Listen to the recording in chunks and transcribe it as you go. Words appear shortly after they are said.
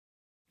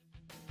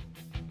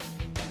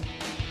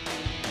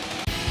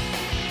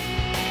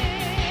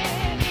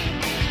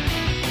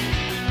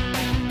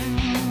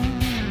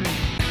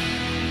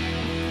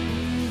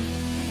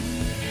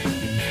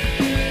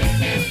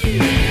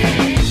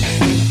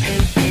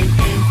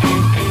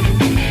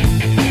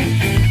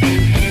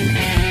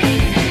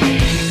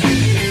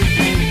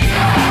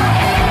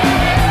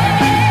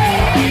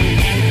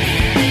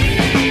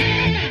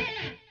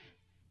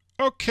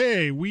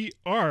Okay,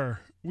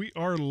 we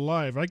are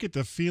live. I get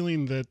the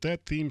feeling that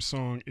that theme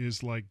song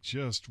is like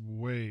just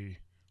way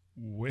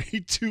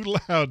too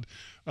loud.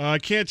 I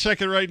can't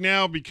check it right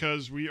now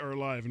because we are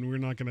live and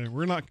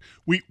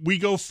we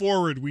go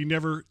forward. We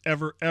never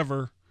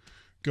ever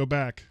go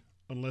back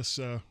unless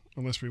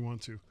we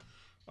want to.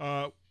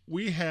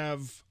 We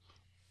have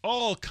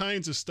all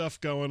kinds of stuff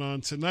going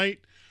on tonight.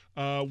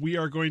 We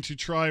are going to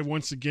try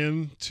once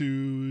again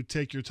to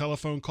take your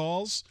telephone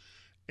calls,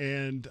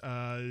 and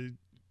I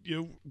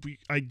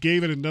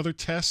gave it another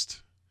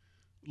test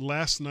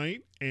last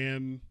night,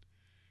 and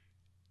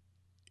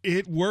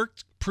it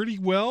worked pretty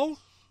well.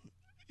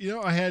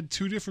 I had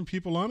two different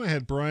people on. I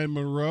had Brian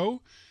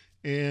Monroe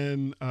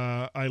and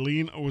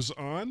Eileen was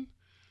on.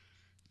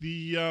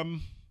 The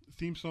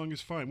theme song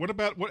is fine.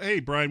 Hey,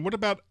 Brian, what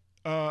about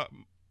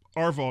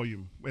our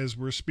volume as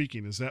we're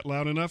speaking? Is that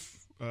loud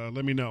enough?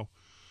 Let me know.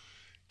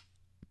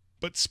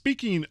 But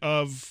speaking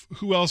of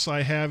who else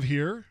I have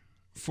here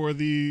for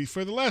the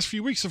last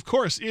few weeks, of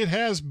course, it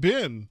has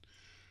been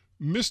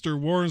Mr.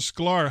 Warren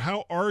Sklar.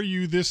 How are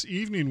you this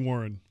evening,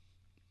 Warren?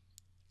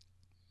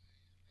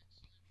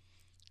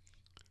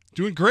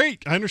 Doing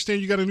great. I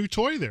understand you got a new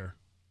toy there.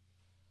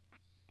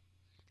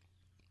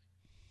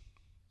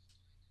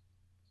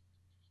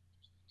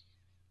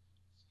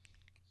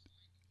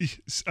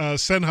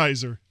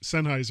 Sennheiser.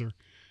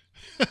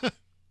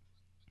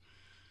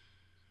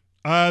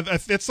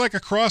 It's like a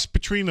cross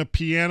between a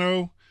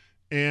piano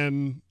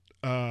and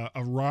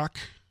a rock.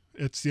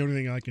 It's the only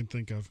thing I can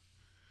think of.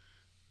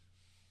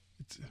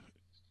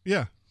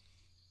 Yeah.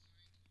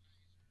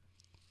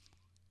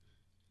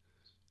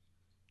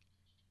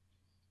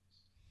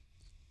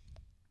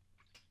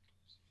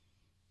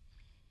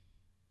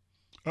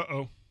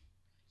 Uh-oh.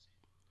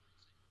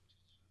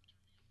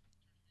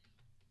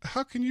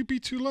 How can you be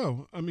too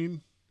low? I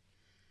mean,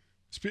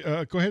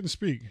 go ahead and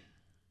speak.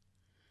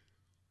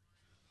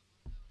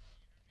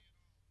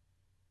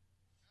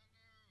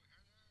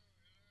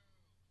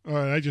 All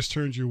right, I just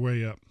turned you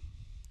way up.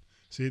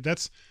 See,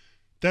 that's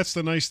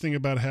the nice thing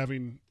about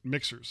having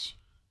mixers.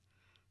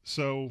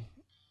 So,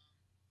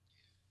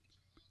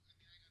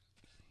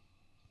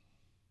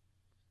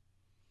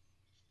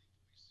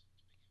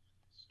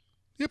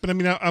 yeah, but I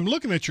mean, I'm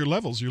looking at your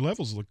levels. Your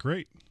levels look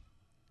great.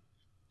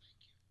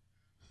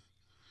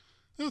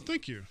 Oh,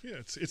 thank you. Yeah,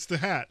 it's the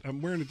hat.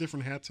 I'm wearing a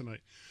different hat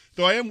tonight.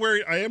 Though I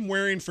am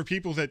wearing for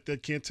people that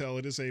can't tell,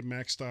 it is a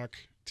Macstock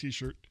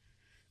t-shirt.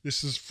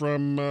 This is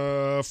from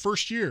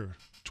first year,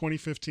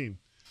 2015.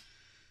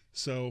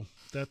 So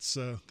that's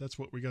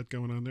what we got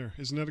going on there.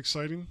 Isn't that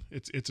exciting?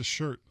 It's a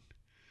shirt.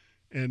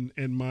 And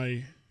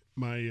my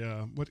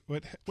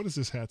what does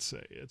this hat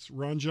say? It's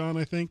Ron John,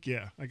 I think.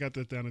 Yeah, I got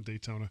that down at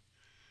Daytona.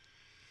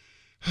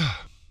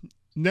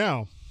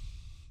 Now,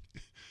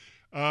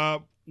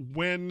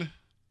 when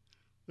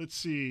let's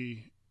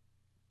see,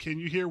 can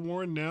you hear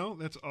Warren now?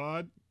 That's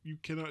odd. You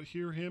cannot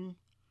hear him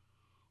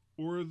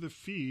or the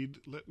feed.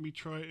 Let me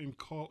try and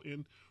call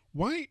in.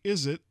 Why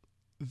is it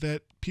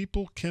that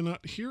people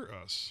cannot hear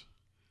us?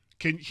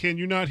 Can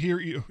you not hear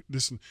you?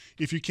 Listen,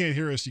 if you can't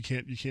hear us, you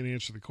can't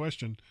answer the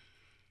question.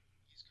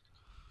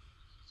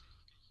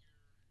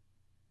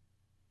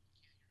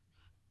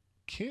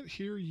 Can't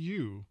hear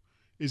you.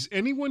 Is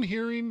anyone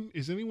hearing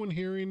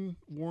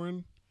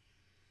Warren?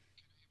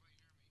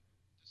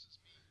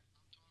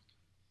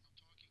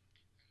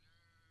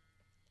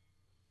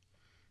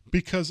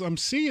 Because I'm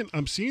seeing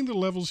the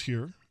levels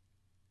here,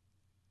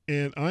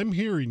 and I'm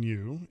hearing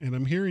you, and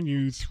I'm hearing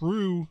you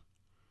through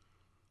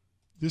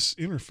this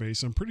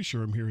interface. I'm pretty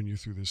sure I'm hearing you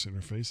through this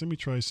interface. Let me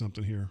try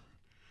something here.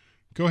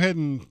 Go ahead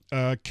and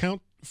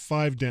count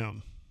 5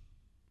 down.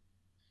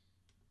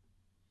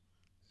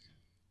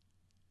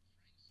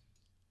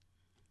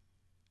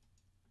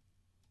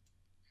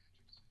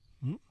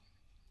 Hmm?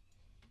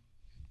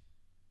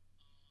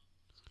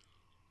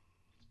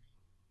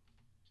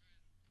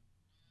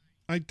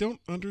 I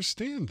don't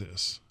understand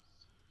this.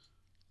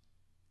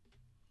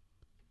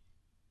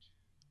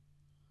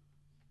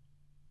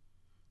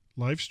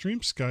 Live stream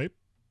Skype.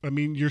 I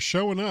mean, you're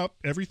showing up.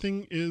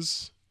 Everything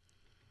is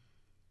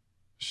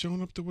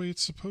showing up the way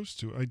it's supposed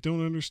to. I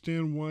don't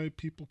understand why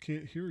people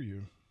can't hear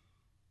you.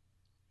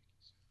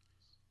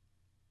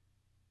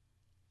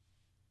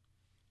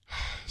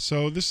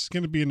 So this is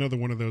going to be another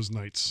one of those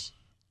nights,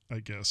 I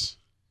guess.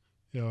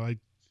 I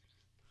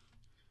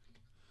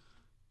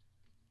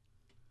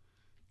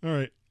All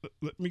right.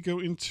 Let me go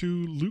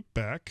into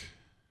loopback.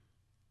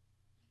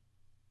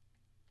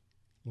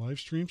 Live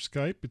stream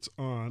Skype. It's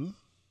on.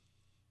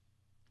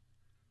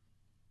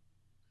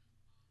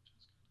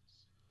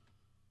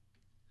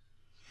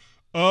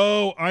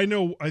 Oh, I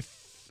know.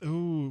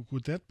 Oh,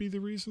 would that be the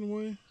reason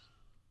why?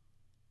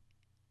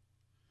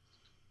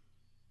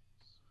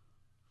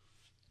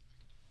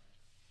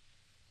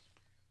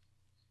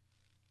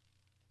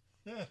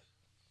 Yeah.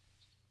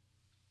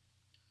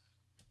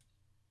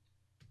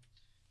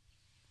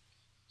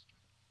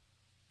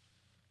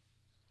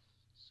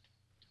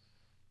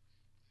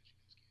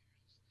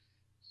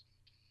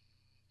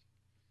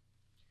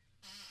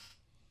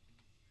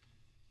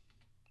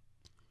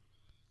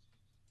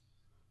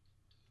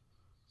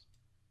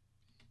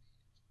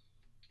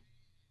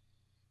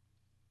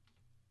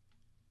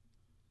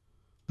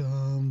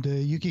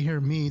 can hear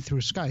me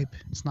through Skype.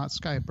 It's not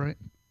Skype, right?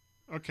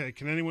 Okay,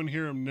 can anyone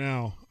hear him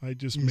now? I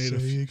just You made a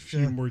say you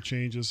few got- more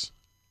changes.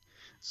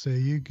 So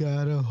you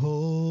gotta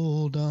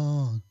hold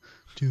on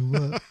to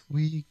what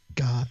we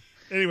got.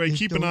 Anyway, It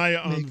keep an don't eye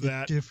on make a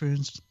that.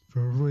 difference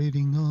for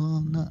waiting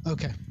on.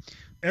 Okay.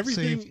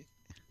 Everything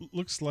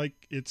looks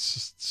like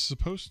it's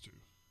supposed to.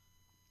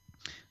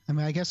 I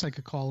mean, I guess I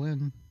could call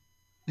in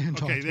and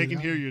talk. Okay, they can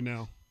hear you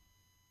now.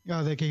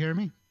 Oh, they can hear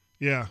me.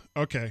 Yeah.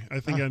 Okay. I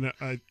think I know.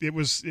 Right.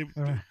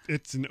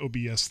 It's an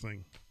OBS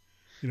thing,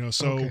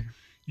 So Okay.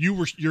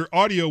 your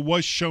audio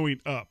was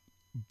showing up,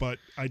 but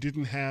I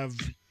didn't have.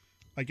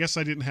 I guess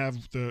I didn't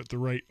have the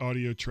right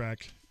audio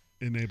track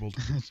enabled.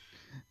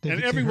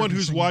 And everyone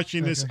who's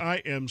watching this, I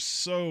am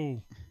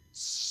so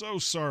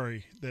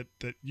sorry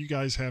that you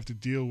guys have to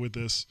deal with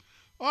this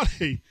on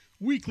a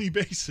weekly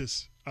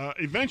basis.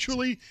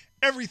 Eventually,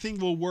 everything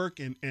will work,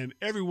 and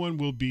everyone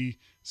will be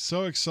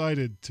so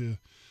excited to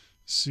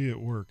see it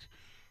work.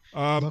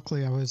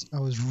 Luckily, I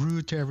was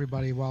rude to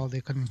everybody while they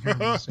couldn't hear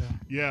me. So.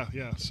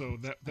 Yeah. So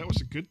that was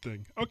a good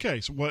thing.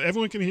 Okay, so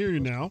everyone can hear you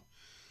now.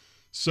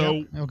 So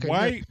Yep. Okay,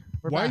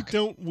 why back.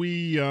 don't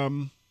we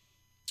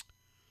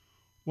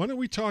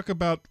talk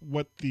about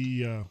what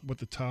the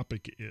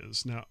topic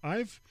is? Now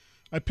I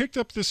picked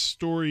up this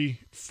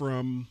story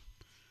from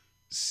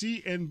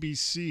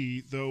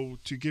CNBC, though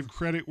to give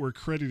credit where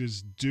credit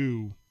is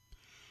due.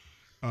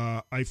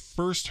 I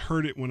first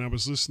heard it when I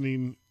was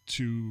listening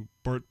to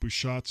Bart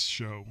Bouchat's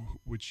show,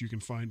 which you can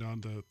find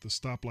on the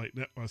Stoplight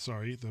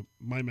the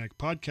My Mac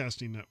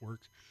Podcasting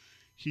Network.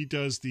 He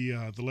does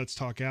the Let's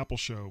Talk Apple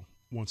show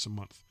once a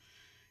month,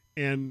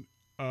 and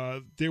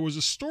there was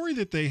a story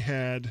that they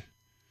had,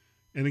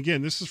 and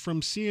again, this is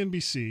from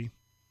CNBC,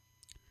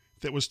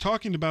 that was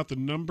talking about the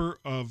number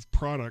of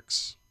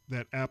products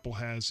that Apple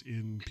has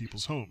in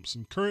people's homes,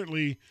 and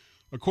currently,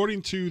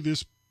 according to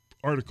this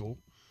article,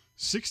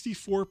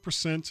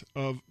 64%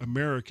 of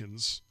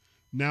Americans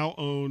now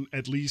own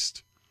at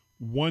least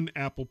one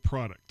Apple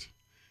product,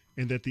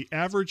 and that the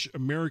average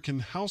American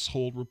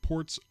household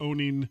reports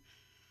owning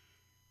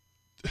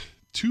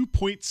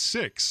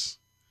 2.6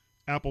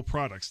 Apple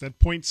products. That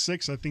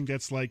 0.6, I think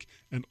that's like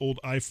an old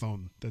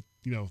iPhone that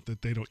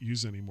that they don't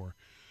use anymore,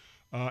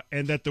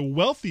 and that the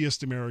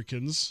wealthiest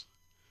Americans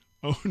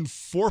own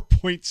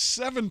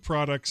 4.7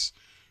 products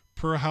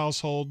per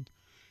household,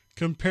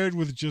 compared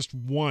with just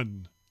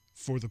one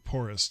for the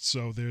poorest.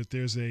 So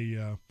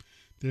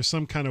there's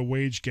some kind of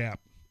wage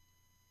gap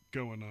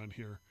going on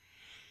here.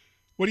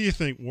 What do you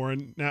think,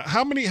 Warren? Now,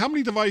 how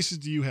many devices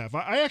do you have?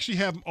 I actually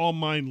have all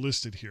mine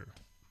listed here,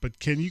 but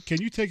can you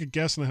take a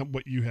guess on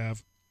what you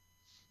have?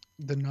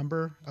 The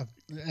number of,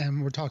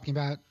 and we're talking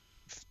about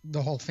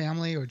the whole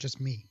family or just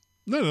me?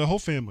 No, the whole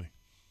family.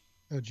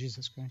 Oh,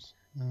 Jesus Christ!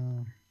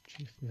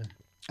 Yeah.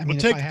 I Well, mean,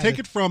 take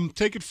it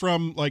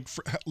from like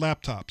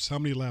laptops. How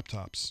many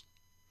laptops?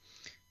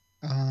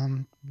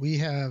 We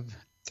have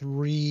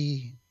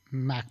 3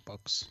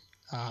 MacBooks.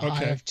 Okay.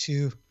 I have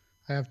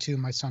two.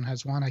 My son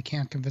has one. I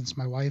can't convince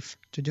my wife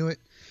to do it,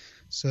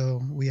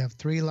 so we have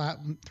 3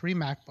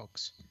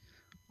 MacBooks.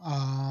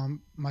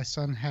 My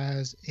son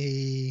has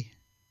a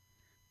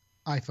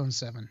iPhone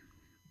 7.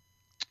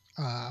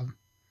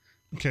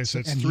 Okay, so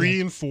it's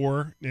 3 and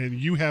 4, and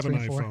you have an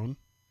iPhone.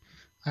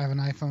 I have an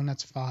iPhone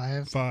that's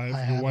 5.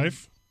 5. Your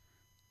wife?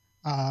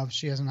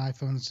 She has an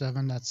iPhone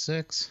 7 that's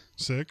 6.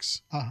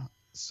 6. I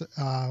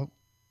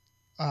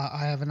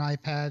have an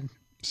iPad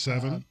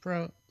 7.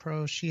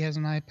 Pro. She has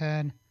an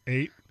iPad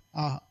 8.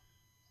 I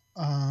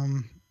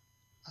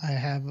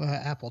have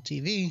Apple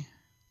TV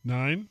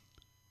 9.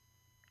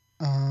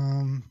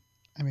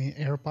 I mean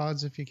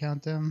AirPods if you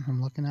count them.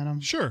 I'm looking at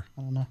them. Sure.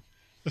 I don't know.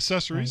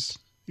 Accessories.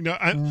 Right.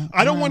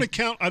 I don't want to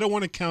count. I don't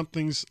want to count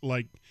things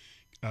like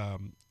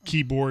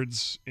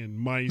keyboards and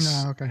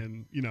mice. No, okay.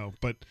 And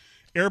but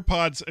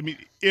AirPods. I mean,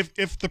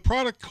 if the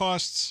product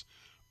costs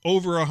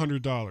over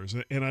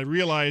 $100, and I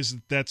realize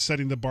that's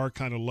setting the bar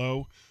kind of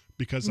low,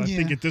 because I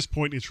think at this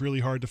point it's really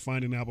hard to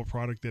find an Apple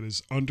product that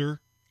is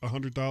under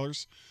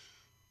 $100.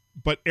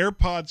 But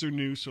AirPods are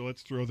new, so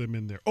let's throw them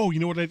in there. Oh, you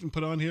know what I didn't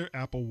put on here?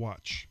 Apple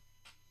Watch.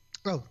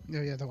 Oh,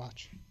 yeah, the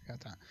watch.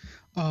 Got that.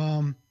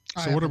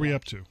 So what are we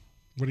up to?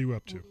 What are you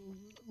up to?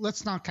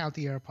 Let's not count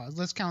the AirPods.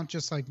 Let's count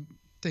just like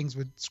things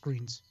with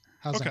screens.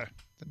 How's okay.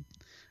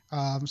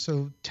 that?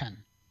 So 10.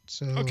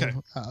 So okay.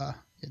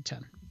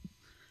 10.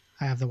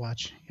 I have the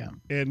watch. Yeah.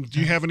 And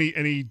do you have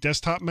any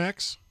desktop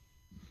Macs?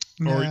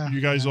 Or you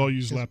guys all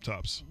use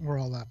laptops? We're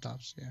all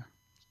laptops, yeah.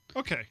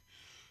 Okay.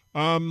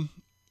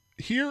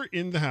 Here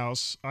in the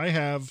house, I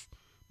have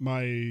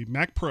my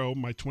Mac Pro,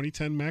 my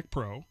 2010 Mac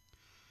Pro.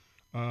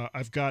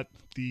 I've got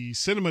the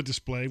cinema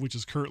display, which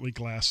is currently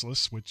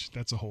glassless, which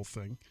that's a whole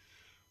thing.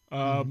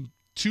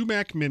 2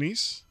 Mac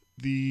Minis.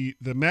 The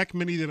Mac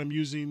Mini that I'm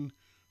using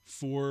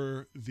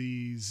for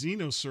the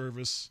Zeno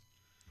service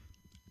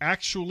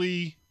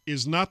actually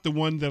is not the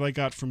one that I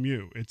got from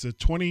you. It's a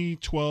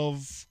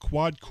 2012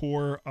 quad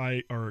core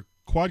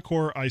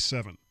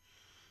i7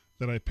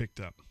 that I picked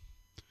up.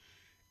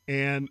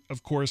 And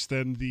of course,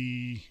 then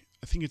the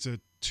I think it's a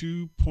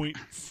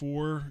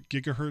 2.4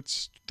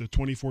 gigahertz, the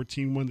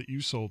 2014 one that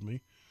you sold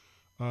me.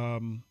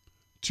 2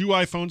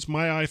 iPhones,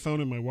 my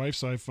iPhone and my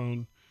wife's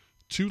iPhone.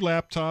 2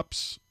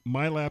 laptops,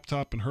 my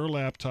laptop and her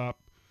laptop.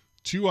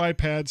 2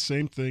 iPads,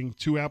 same thing.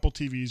 2 Apple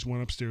TVs,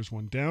 one upstairs,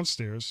 one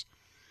downstairs.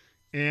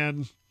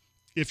 And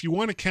if you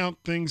want to count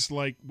things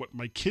like what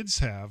my kids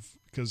have,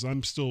 because I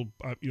still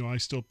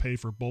pay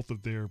for both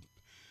of their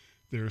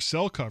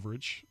cell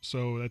coverage.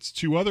 So that's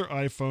 2 other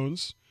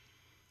iPhones.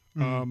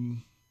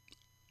 My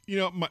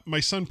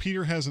son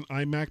Peter has an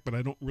iMac, but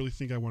I don't really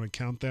think I want to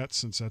count that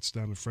since that's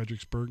down in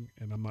Fredericksburg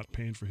and I'm not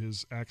paying for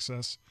his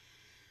access.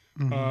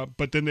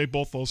 But then they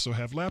both also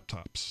have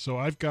laptops. So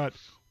I've got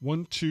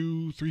 1,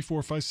 2, 3,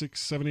 4, 5,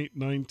 6, 7, 8,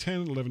 9,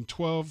 10, 11,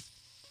 12,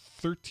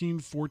 13,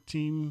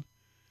 14,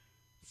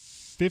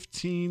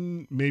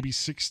 15, maybe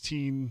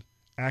 16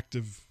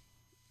 active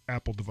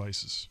Apple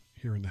devices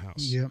here in the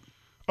house. Yep.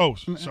 Oh,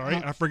 sorry.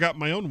 I forgot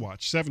my own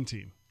watch.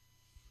 17.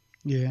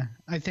 Yeah,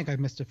 I think I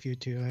missed a few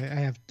too.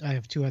 I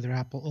have 2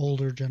 other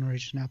older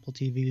generation Apple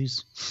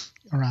TVs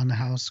around the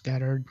house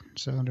scattered.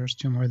 So there's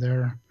 2 more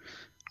there.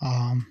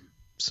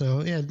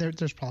 So yeah,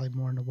 there's probably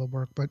more in the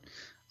woodwork, but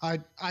I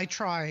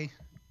try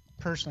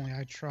once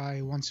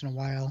in a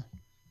while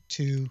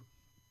to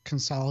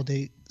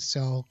consolidate,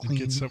 sell,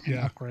 clean, and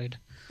upgrade.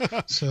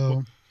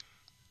 So,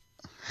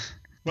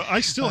 well,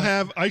 I still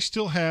have 2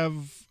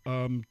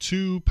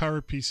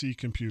 PowerPC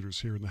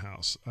computers here in the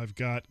house. I've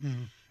got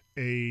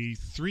a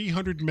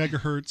 300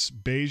 megahertz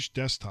beige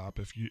desktop,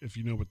 if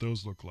you know what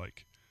those look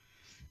like,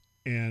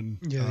 and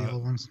the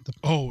old ones.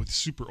 It's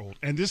super old,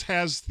 and this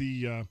has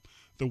the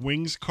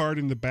Wings card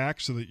in the back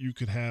so that you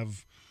could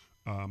have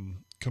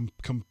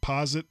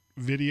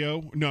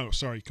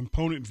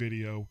component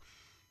video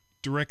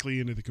directly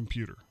into the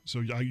computer.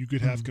 So you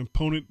could have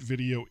component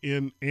video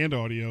in and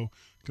audio,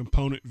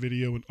 component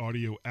video and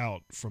audio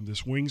out from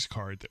this Wings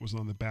card that was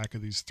on the back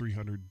of these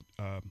 300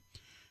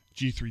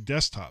 G3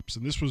 desktops.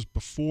 And this was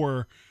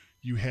before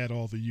you had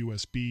all the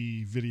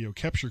USB video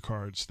capture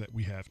cards that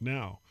we have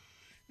now.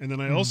 And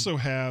then I also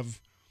have,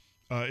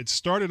 it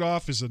started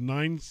off as a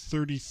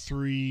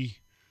 933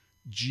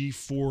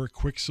 G4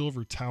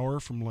 Quicksilver Tower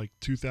from like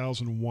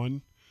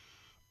 2001.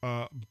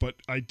 But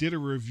I did a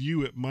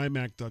review at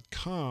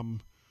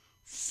mymac.com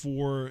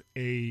for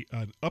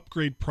an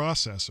upgrade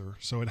processor.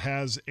 So it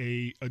has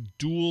a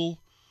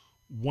dual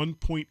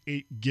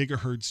 1.8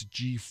 gigahertz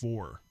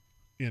G4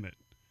 in it.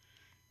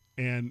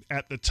 And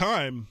at the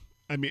time,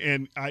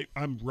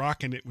 I'm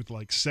rocking it with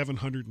like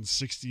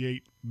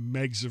 768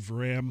 megs of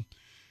RAM.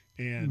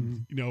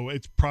 And,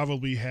 it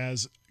probably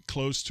has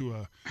close to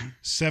a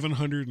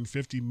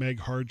 750 meg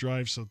hard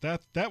drive. So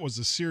that was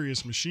a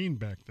serious machine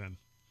back then.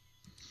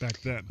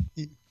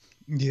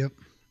 Yep.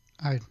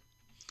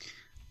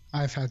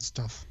 I've had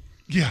stuff.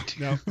 Yeah.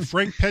 Now,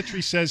 Frank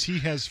Petrie says he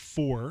has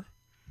 4.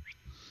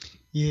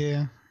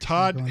 Yeah.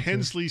 Todd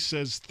Hensley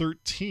says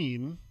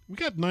 13. We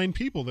got 9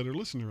 people that are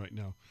listening right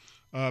now.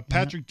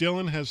 Patrick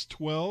Dillon has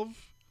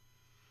 12.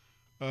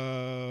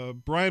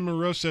 Brian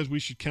Monroe says we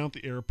should count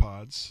the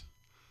AirPods.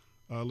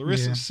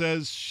 Larissa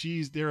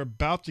says they're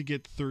about to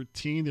get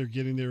 13. They're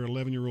getting their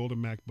 11-year-old a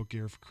MacBook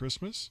Air for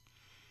Christmas.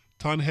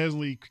 Todd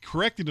Hensley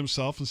corrected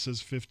himself and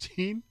says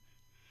 15.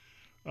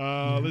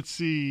 Let's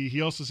see.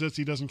 He also says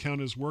he doesn't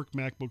count his work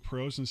MacBook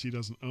Pro since he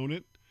doesn't own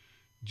it.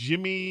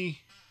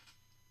 Jimmy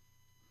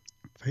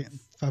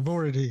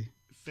Favority.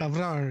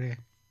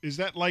 Is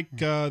that like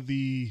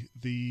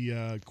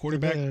the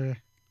quarterback?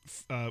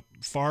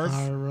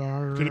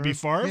 Favre? Could it be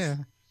Favre? Yeah.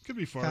 Could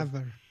be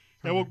Favre.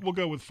 Yeah, we'll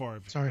go with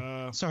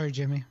Favre. Sorry,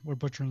 Jimmy. We're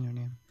butchering your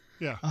name.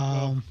 Yeah.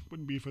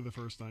 Wouldn't be for the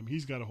first time.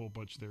 He's got a whole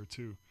bunch there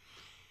too.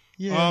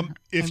 Yeah.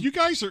 If you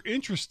guys are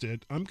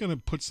interested, I'm going to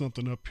put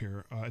something up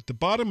here. At the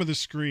bottom of the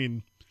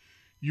screen,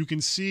 you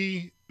can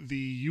see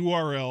the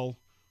URL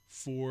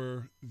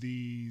for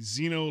the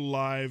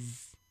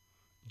Zenolive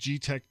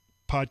G-Tech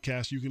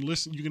podcast. You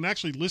can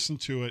actually listen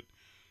to it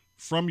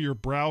from your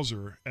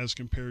browser as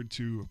compared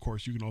to, of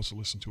course, you can also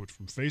listen to it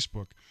from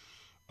Facebook.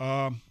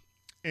 And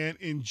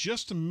in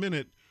just a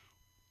minute,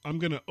 I'm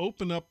going to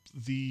open up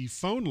the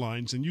phone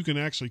lines, and you can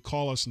actually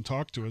call us and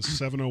talk to us,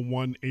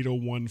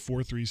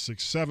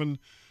 701-801-4367,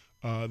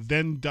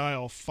 then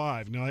dial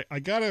 5. Now, I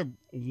got to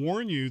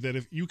warn you that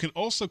if you can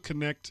also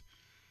connect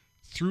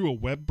through a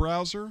web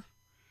browser,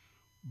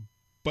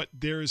 but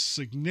there is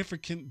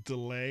significant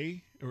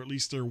delay, or at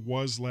least there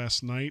was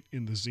last night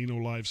in the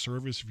Zenolive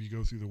service if you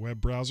go through the web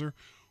browser,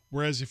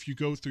 whereas if you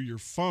go through your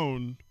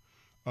phone,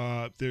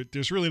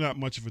 there's really not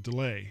much of a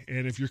delay.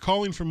 And if you're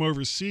calling from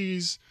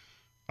overseas,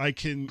 I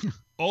can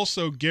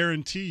also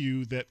guarantee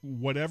you that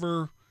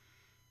whatever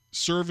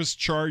service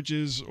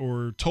charges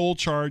or toll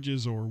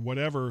charges or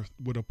whatever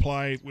would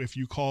apply if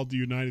you called the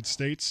United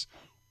States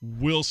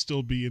will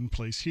still be in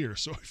place here.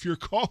 So if you're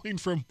calling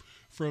from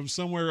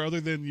somewhere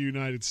other than the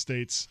United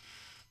States,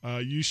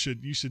 you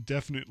should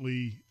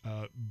definitely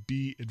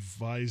be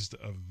advised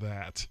of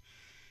that.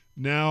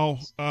 Now,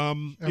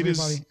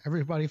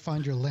 everybody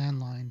find your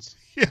landlines.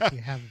 Yeah. If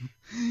you have them.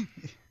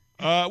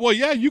 Well,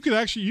 yeah, you could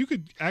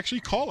actually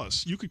call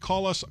us. You could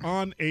call us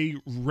on a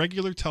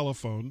regular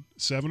telephone,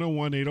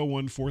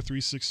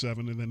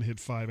 701-801-4367, and then hit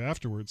 5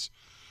 afterwards.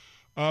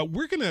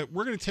 We're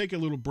gonna take a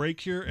little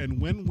break here, and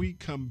when we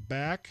come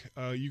back,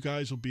 you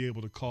guys will be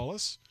able to call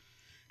us.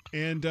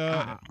 And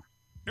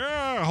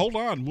hold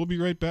on, we'll be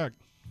right back.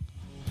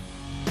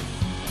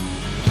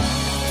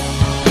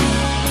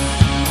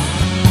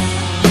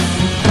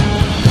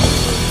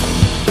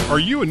 Are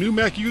you a new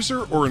Mac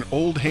user or an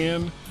old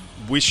hand?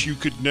 Wish you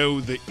could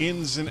know the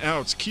ins and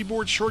outs,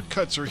 keyboard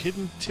shortcuts, or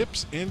hidden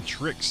tips and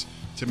tricks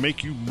to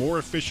make you more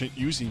efficient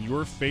using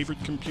your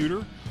favorite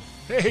computer?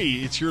 Hey,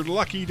 it's your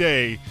lucky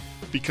day,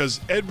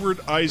 because Edward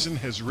Eisen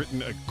has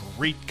written a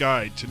great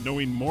guide to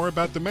knowing more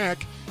about the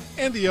Mac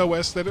and the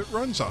OS that it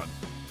runs on.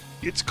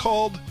 It's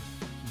called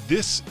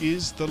This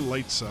is the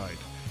Light Side,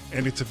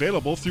 and it's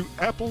available through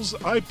Apple's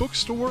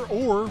iBookstore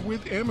or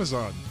with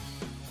Amazon.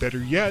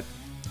 Better yet,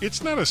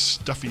 it's not a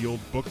stuffy old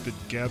book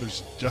that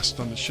gathers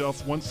dust on the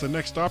shelf once the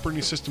next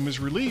operating system is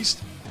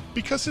released,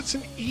 because it's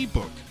an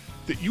ebook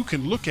that you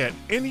can look at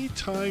any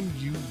time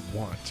you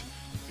want.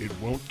 It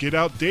won't get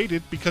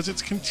outdated because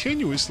it's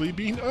continuously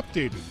being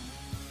updated.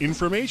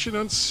 Information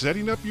on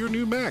setting up your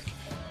new Mac,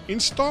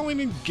 installing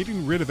and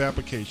getting rid of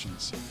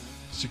applications,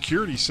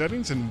 security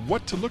settings and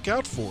what to look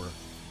out for,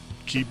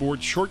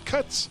 keyboard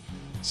shortcuts,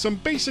 some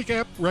basic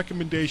app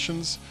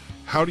recommendations,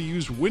 how to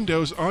use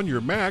Windows on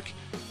your Mac,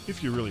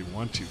 if you really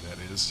want to, that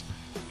is,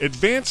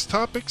 advanced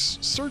topics,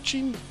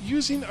 searching,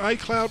 using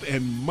iCloud,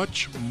 and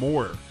much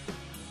more.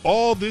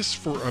 All this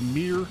for a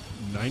mere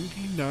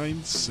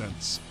 99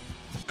 cents.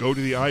 Go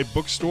to the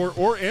iBookstore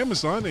or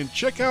Amazon and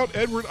check out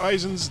Edward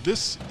Eisen's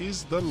This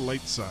is the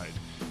Light Side.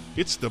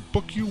 It's the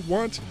book you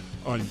want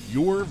on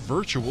your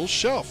virtual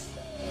shelf.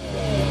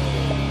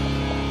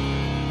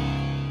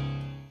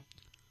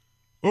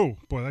 Oh,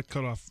 boy, that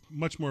cut off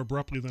much more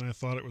abruptly than I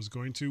thought it was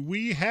going to.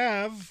 We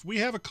have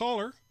a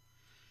caller,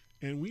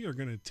 and we are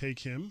going to take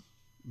him,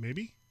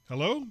 maybe.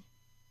 Hello?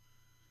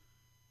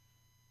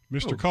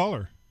 Mr.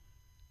 Caller.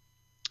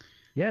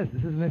 Yes,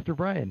 this is Mr.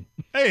 Brian.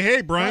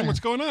 Hey, Brian, what's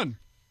going on?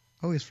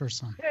 Always first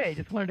time. Hey,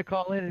 just wanted to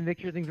call in and make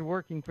sure things are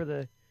working for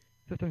the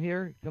system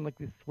here. It sounds like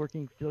it's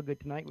working still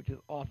good tonight, which is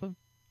awesome.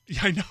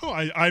 Yeah, I know.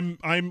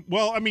 I'm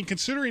well, I mean,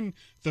 considering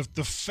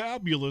the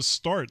fabulous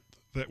start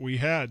that we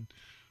had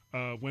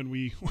when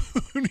we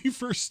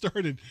first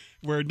started,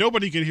 where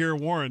nobody could hear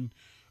Warren,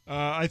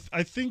 I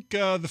think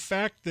the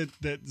fact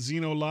that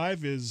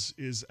Zenolive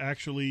is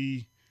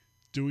actually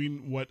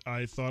doing what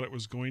I thought it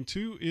was going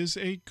to is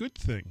a good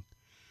thing.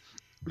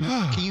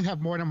 Can you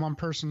have more than one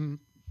person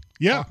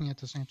talking at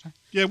the same time?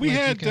 Yeah, we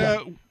had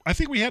I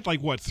think we had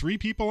like 3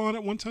 people on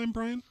at one time,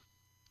 Brian?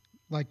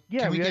 Like,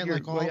 yeah, can we had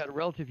get we had a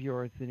relative of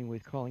yours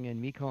anyways calling in,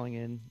 me calling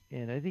in,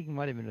 and I think it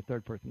might have been a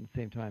third person at the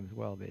same time as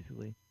well,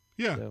 basically.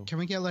 Yeah. So. Can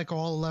we get like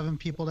all 11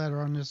 people that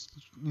are on this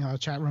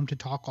chat room to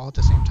talk all at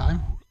the same time?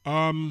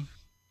 Or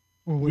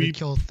would it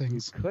kill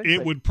things?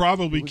 It would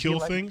probably kill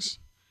things.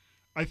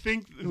 I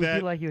think it would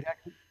be like you'd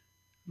actually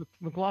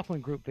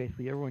McLaughlin group,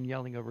 basically, everyone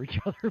yelling over each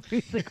other,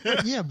 basically.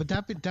 Yeah, but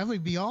that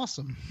would be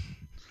awesome.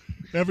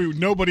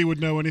 Nobody would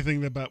know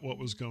anything about what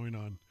was going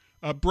on.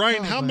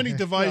 Brian, how many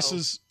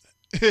devices?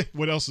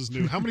 What else is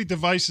new? How many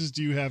devices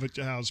do you have at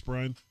your house,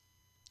 Brian?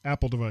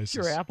 Apple devices.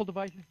 Sure, Apple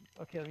devices.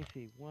 Okay, let me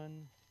see.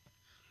 1,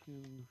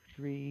 2,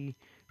 3,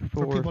 4.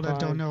 For people that 5,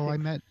 don't know,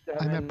 6,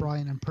 I met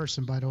Brian in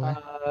person, by the way.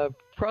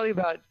 Probably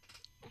about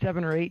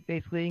 7 or 8,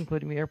 basically,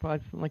 including the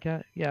AirPods, something like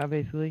that. Yeah,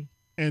 basically.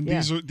 And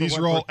these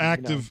are all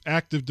active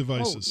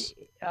devices.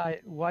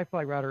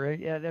 Wi-Fi router, right?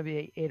 Yeah, that'd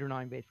be 8 or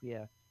 9, basically.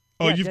 Yeah.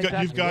 Oh,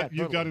 yeah,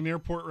 you've got an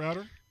airport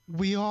router.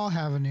 We all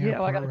have an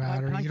airport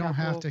router. You don't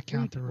have to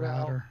count the well,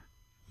 router.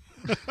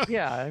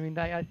 Yeah, I mean,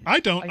 I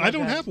don't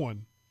have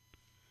one.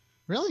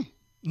 Really?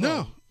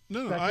 No.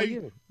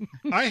 I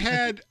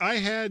had.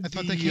 I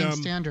thought they came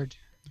standard.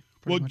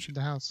 Pretty much at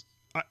the house.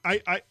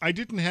 I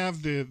didn't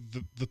have the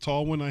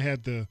tall one. I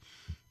had the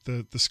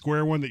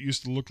square one that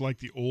used to look like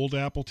the old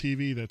Apple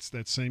TV. That's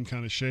that same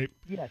kind of shape.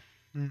 Yes.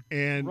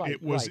 And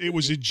it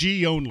was a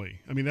G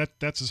only. I mean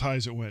that's as high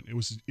as it went. It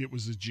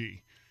was a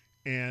G.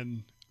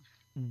 And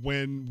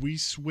when we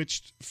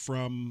switched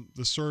from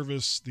the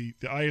service, the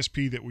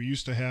ISP that we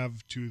used to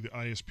have to the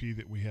ISP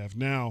that we have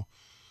now,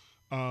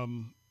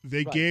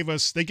 they gave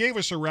us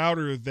a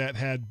router that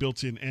had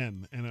built-in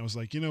N, and I was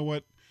like, you know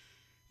what,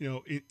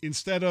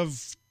 instead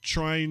of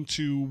trying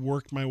to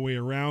work my way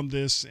around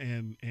this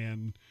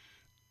and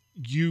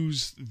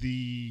use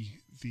the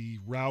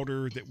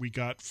router that we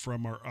got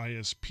from our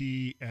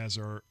ISP as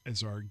our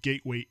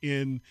gateway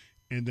in,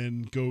 and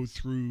then go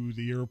through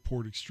the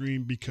Airport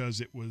Extreme because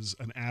it was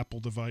an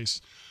Apple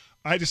device,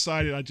 I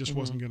decided I just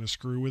wasn't going to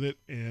screw with it,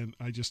 and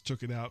I just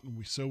took it out, and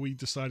we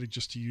decided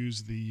just to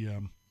use the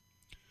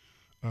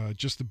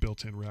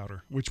built-in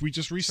router, which we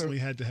just recently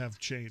had to have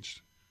changed.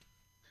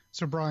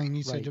 So Brian,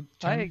 you said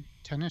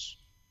 10-ish.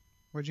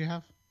 What'd you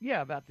have?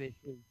 Yeah, about this.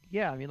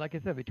 Yeah, I mean, like I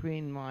said,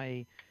 between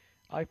my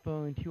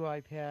iPhone, 2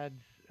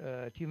 iPads,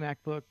 2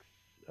 MacBooks,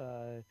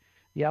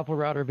 the Apple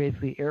router,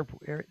 basically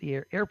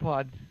the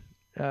AirPods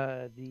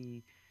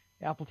the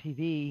Apple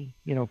TV,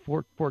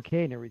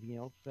 4K and everything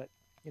else.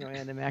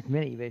 And the Mac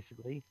Mini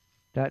basically.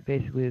 That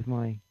basically is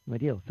my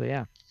deal. So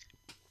yeah.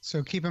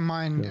 So keep in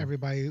mind, So-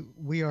 everybody,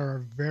 we are a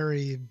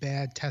very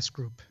bad test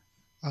group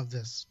of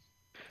this.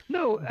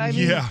 No, I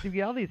mean Yeah. the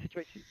reality of the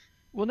situation.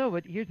 Well, no,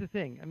 but here's the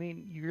thing. I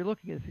mean, you're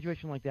looking at a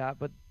situation like that,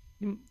 but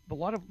a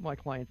lot of my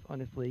clients,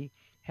 honestly,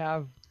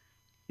 have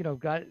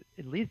got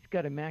at least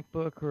got a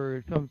MacBook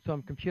or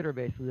some computer.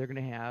 Basically, they're going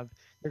to have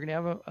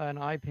an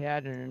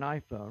iPad and an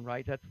iPhone,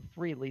 right? That's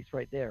three at least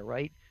right there,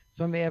 right?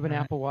 Some may have an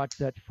Right. Apple Watch,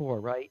 that's four,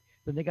 right?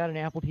 Then they got an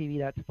Apple TV,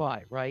 that's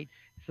five, right?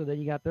 So then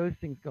you got those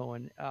things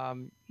going.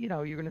 You're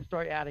going to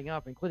start adding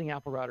up, including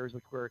Apple routers,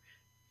 which we're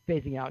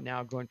phasing out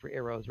now, going for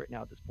Arrows right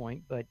now at this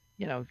point. But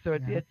so Yeah.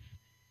 it's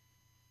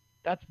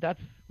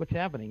that's what's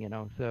happening.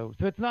 So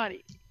it's not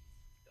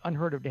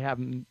unheard of to have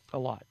them a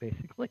lot,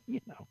 basically.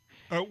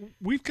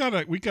 We got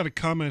a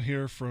comment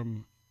here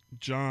from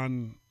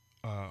John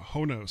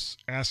Honos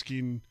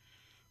asking,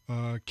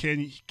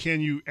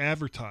 can you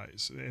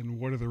advertise and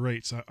what are the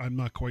rates? I'm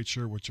not quite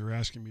sure what you're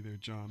asking me there,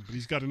 John, but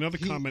he's got another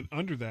comment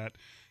under that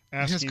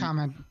asking His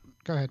comment.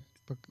 Go ahead.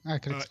 I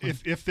could explain.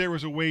 if there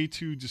was a way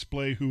to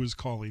display who is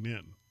calling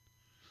in.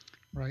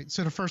 Right.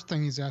 So the first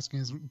thing he's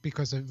asking is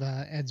because of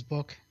Ed's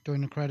book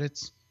during the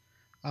credits.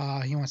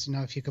 He wants to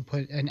know if you could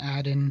put an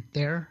ad in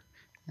there.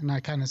 And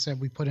I kind of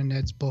said we put in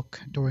Ed's book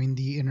during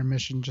the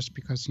intermission just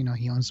because,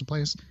 he owns the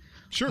place.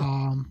 Sure.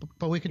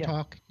 But we could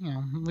talk,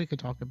 we could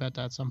talk about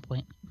that at some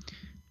point.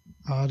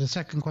 The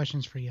second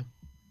question's for you.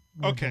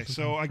 Okay.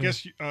 So I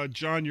guess,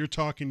 John, you're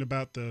talking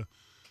about the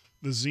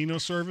Zeno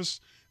service.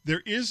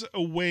 There is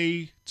a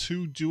way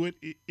to do it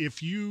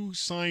if you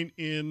sign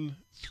in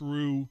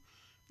through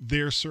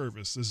their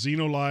service, the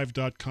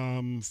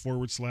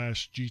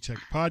zenolive.com/GTech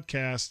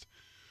podcast.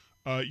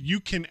 You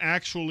can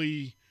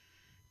actually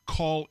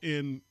call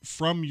in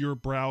from your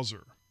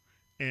browser.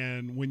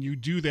 And when you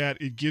do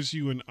that, it gives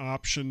you an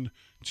option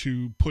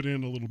to put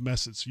in a little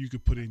message. So you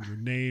could put in your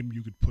name,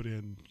 you could put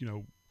in,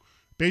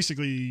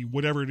 basically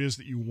whatever it is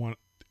that you want.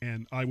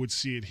 And I would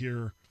see it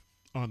here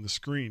on the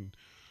screen.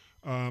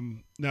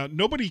 Now,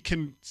 nobody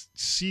can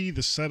see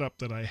the setup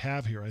that I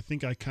have here. I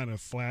think I kind of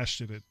flashed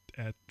it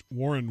at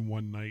Warren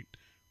one night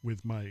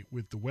with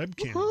the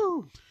webcam.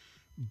 Woo-hoo!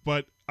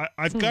 But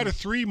I've got a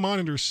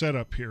 3-monitor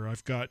setup here.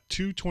 I've got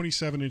two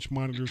 27-inch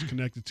monitors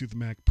connected to the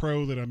Mac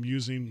Pro that I'm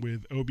using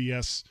with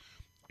OBS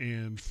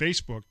and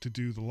Facebook to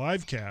do the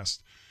live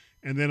cast.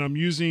 And then I'm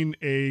using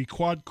a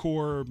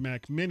quad-core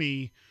Mac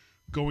Mini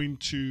going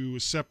to a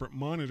separate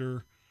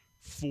monitor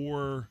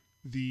for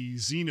the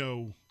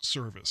Zeno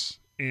service.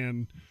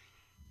 And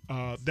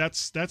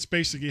that's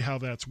basically how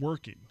that's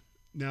working.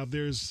 Now,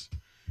 there's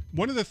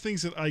one of the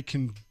things that I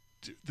can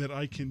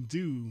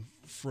do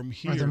from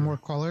here. Are there more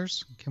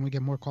callers? Can we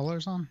get more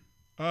callers on?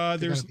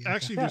 There's be,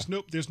 actually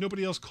okay. there's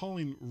nobody else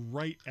calling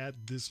right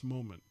at this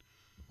moment.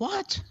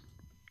 What?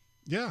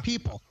 Yeah,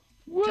 People.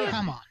 What?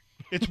 Come on.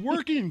 it's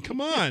working.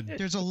 Come on.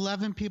 There's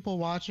 11 people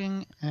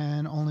watching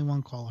and only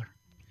one caller.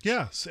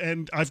 Yes,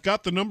 and I've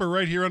got the number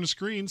right here on the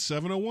screen: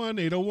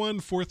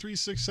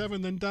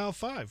 701-801-4367. Then dial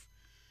 5.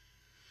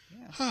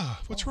 Yeah.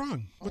 What's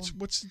wrong?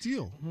 What's the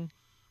deal?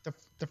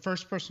 The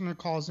first person who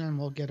calls in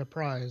will get a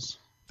prize.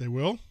 They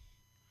will.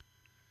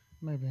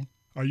 Maybe.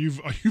 Are you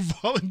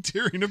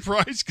volunteering a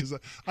prize? Because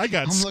I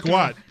got I'm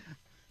squat.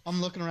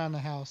 I'm looking around the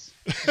house.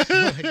 See what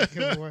I can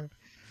give away.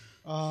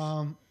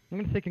 I'm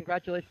going to say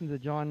congratulations to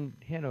John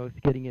Hanos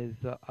getting his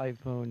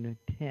iPhone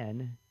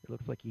 10. It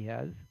looks like he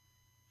has.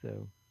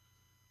 So.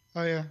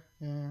 Oh yeah,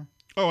 yeah.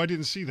 Oh, I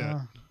didn't see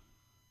that.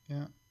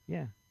 Yeah.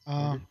 Yeah.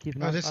 Uh, Just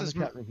keeping oh, on this the is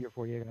chat room here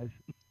for you guys.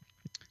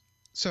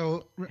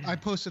 So I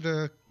posted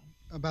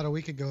about a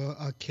week ago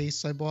a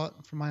case I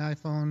bought for my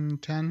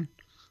iPhone 10.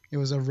 It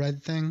was a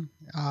red thing,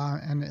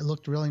 and it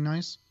looked really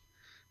nice.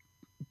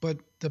 But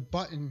the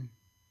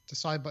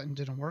side button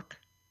didn't work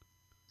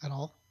at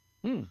all.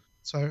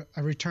 So I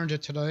returned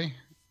it today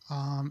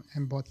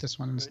and bought this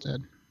one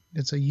instead.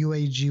 It's a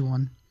UAG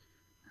one.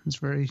 It's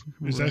very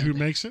Is that who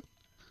makes it?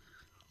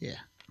 Yeah.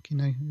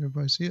 Can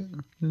everybody see it?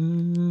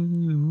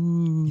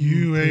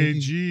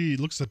 UAG.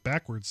 Looks like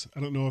backwards. I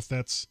don't know if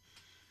that's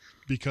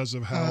because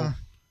of how.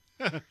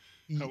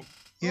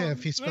 Yeah,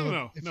 if you spell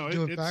it, if you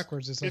do it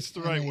backwards, it's like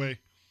the right way.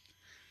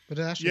 But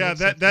it actually Yeah,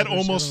 looks like that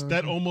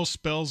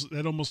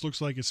almost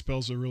looks like it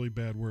spells a really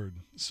bad word.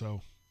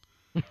 So.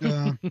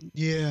 Yeah.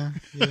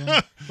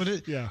 But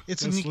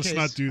it's a neat case. Let's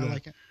not do that. I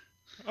like it.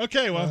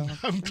 Okay, well,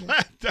 I'm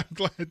glad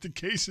the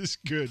case is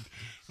good.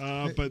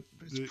 But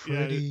it's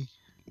pretty.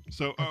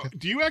 So, okay.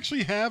 do you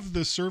actually have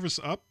the service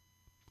up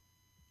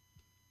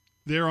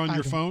there on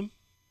your phone,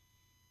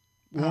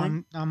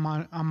 Warren? I'm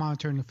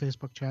monitoring the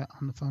Facebook chat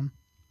on the phone.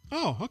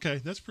 Oh, okay,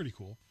 that's pretty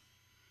cool.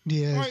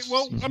 Yeah. All right.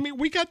 Well, I mean,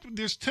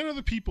 there's 10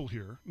 other people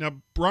here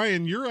now.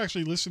 Brian, you're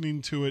actually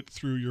listening to it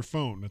through your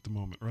phone at the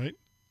moment, right?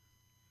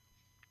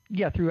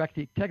 Yeah,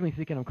 technically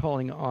speaking, I'm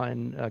calling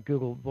on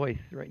Google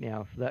Voice right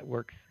now, so that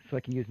works. So I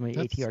can use my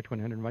ATR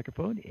 2100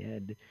 microphone,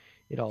 and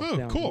it all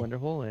sounds cool.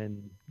 wonderful.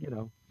 And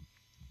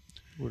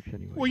works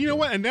anyway. Well, you know so,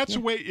 what? And that's yeah.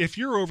 a way, if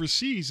you're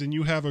overseas and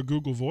you have a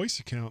Google Voice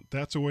account,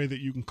 that's a way that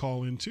you can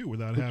call in too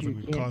without Which having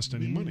you to can't cost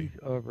any money. use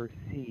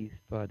overseas,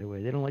 by the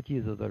way. They don't let you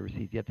use those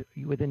overseas. You have to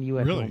within the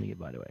U.S. Really? only,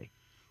 by the way.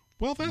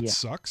 Well, that Yeah.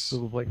 sucks.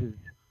 Google Voice is.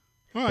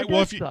 All right. It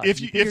Well, does suck. You if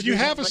figure you they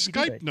have a won't let you do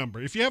Skype it.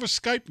 number, if you have a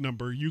Skype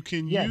number, you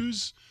can Yes.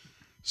 use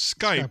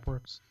Skype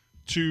works.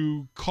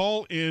 to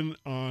call in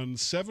on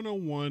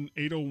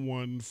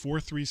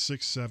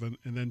 701-801-4367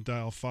 and then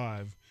dial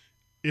 5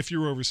 if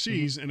you're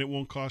overseas, and it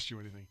won't cost you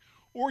anything.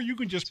 Or you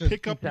can just So-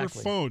 pick up your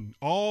Exactly. phone.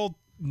 All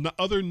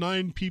other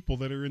 9 people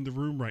that are in the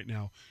room right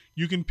now,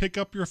 you can pick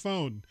up your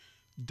phone,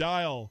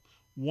 dial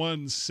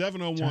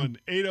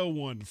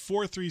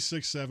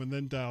 1-701-801-4367,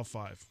 then dial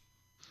 5.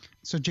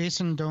 So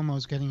Jason Domo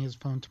is getting his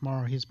phone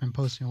tomorrow. He's been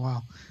posting a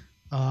while.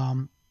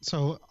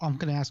 So I'm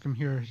going to ask him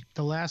here.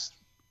 The last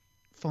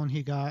phone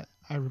he got,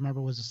 I remember,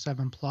 was a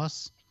 7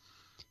 Plus,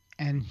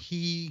 and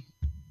he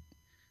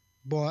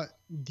bought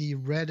the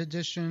red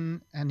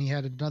edition, and he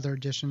had another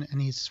edition,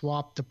 and he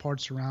swapped the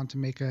parts around to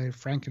make a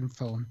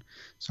Frankenphone.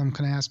 So I'm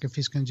going to ask if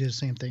he's going to do the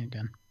same thing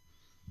again.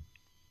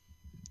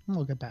 And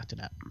we'll get back to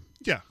that.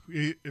 Yeah,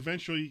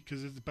 eventually,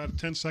 because it's about a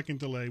 10-second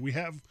delay.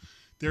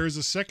 There is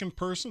a second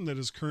person that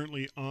is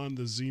currently on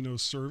the Zeno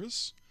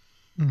service.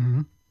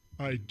 Mm-hmm.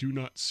 I do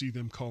not see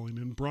them calling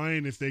in.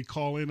 Brian, if they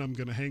call in, I'm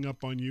going to hang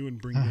up on you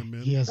and bring them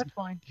in. He That's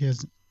fine.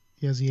 has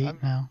the 8 I'm-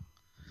 now.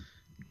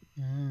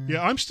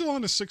 Yeah, I'm still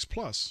on a 6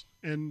 Plus,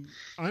 and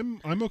I'm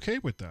okay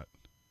with that.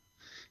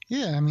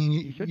 Yeah, I mean,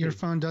 You should your be.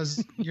 phone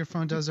does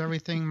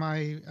everything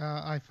my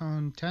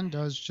iPhone 10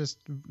 does, just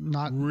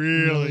not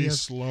Really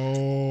as,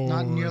 slow.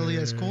 not nearly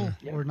as cool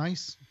Yeah. or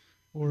nice,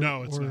 or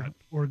No, it's or,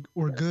 not.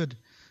 or good.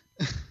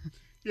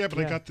 Yeah, but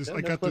Yeah, I got this. no-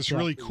 I no got this flip-flop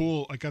really for you.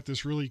 cool. I got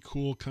this really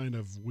cool kind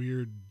of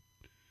weird.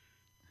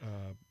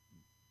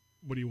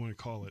 What do you want to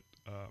call it?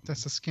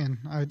 That's the skin.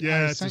 I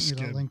Yeah, it's a sent you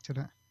the skin. link to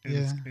that. And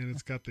Yeah,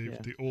 it's got the Yeah.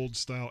 the old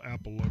style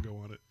Apple logo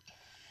on it.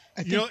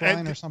 I think you know, Brian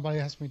and or somebody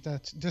asked me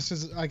that. This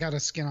is I got a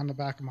skin on the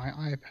back of my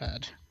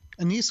iPad,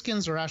 and these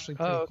skins are actually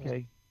pretty Oh, cool.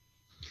 okay.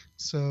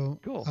 So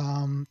Cool.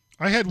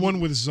 I had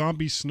one with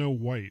Zombie Snow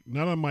White,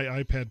 not on my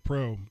iPad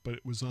Pro, but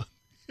it was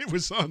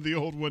on the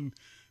old one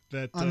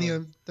that on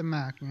the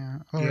Mac, yeah.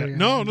 Oh, yeah. yeah.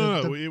 No,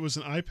 The- it was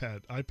an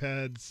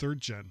iPad 3rd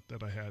gen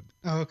that I had.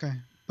 Oh, okay.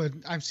 But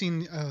I've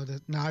seen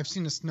I've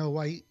seen the Snow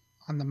White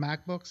on the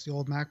MacBooks, the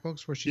old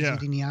MacBooks, where she's Yeah.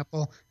 eating the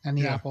apple, and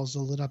the Yeah. apple's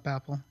a lit up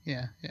apple.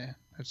 Yeah,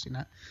 I've seen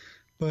that.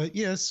 But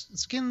yes,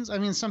 skins. I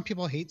mean, some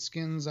people hate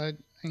skins. I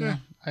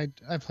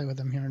play with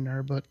them here and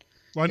there, but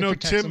Well, I it know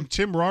protects them.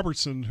 Tim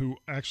Robertson, who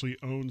actually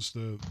owns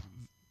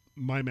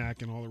my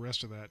Mac and all the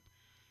rest of that.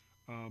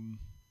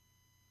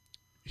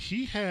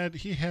 He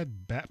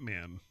had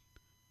Batman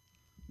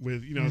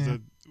with Yeah.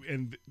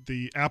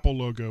 the Apple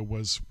logo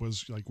was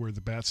like where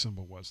the bat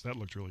symbol was. That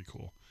looked really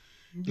cool.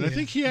 And I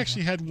think he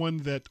actually had one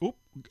that.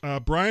 Oh,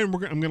 Brian, I'm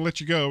going to let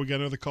you go. We got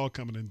another call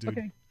coming in, dude.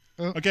 Okay.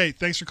 Okay,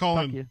 thanks for Talk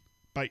calling. to you.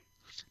 Bye.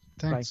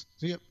 Thanks.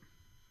 See ya.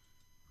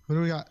 What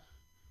do we got?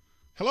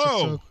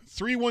 Hello,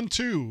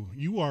 312.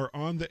 You are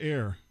on the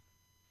air.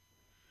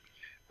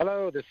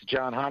 Hello, this is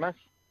John Hannes.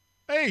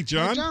 Hey, Hey,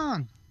 John.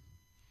 John.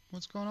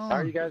 What's going on? How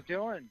are you guys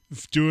doing?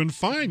 Doing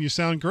fine. You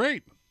sound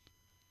great.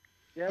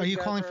 Yeah, Are you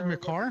guys calling from your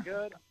looking car?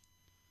 Good.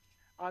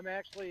 I'm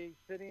actually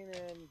sitting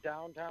in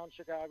downtown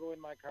Chicago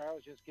in my car. I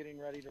was just getting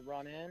ready to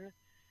run in,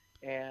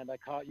 and I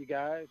caught you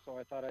guys, so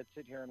I thought I'd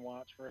sit here and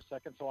watch for a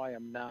second. So I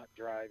am not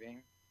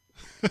driving.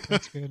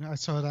 That's good. I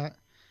saw that.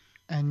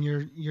 And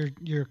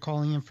you're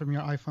calling in from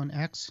your iPhone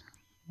X,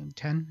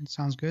 10. It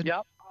sounds good.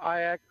 Yep,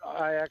 I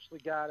actually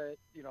got it.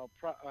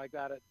 I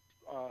got it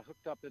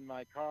hooked up in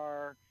my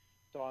car,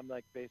 so I'm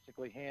like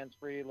basically hands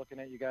free looking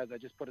at you guys. I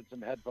just put in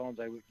some headphones.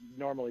 I would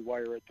normally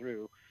wire it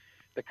through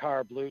the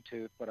car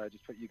Bluetooth, but I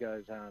just put you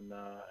guys on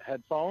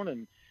headphone,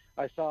 and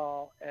I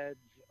saw Ed's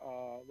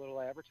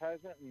little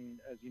advertisement, and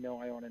as you know,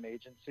 I own an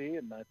agency,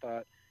 and I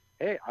thought,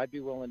 hey, I'd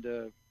be willing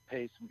to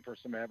pay for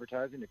some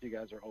advertising if you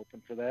guys are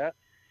open for that.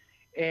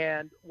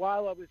 And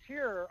while I was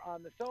here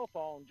on the cell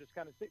phone, just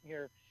kind of sitting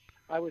here,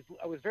 I was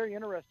very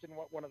interested in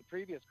what one of the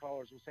previous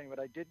callers was saying, but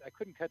I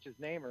couldn't catch his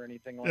name or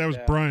anything like that. That was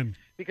Brian.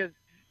 Because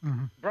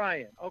Mhm.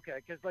 Brian, okay,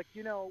 because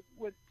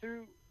with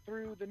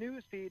through the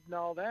news feed and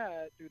all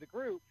that, through the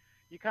group,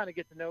 you kind of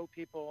get to know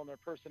people and their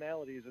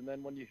personalities, and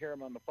then when you hear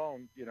them on the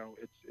phone,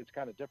 it's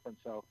kind of different.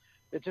 So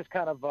it just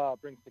kind of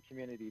brings the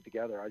community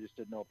together. I just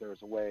didn't know if there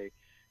was a way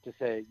to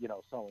say,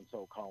 so and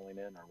so calling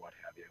in or what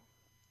have you.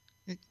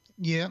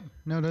 Yeah.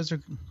 No, those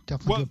are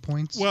definitely good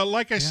points. Well,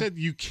 like I Yeah. said,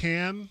 you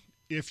can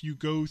if you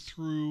go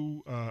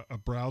through a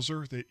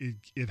browser. That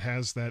it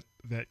has that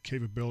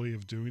capability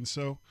of doing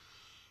so.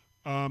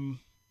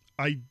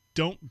 I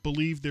don't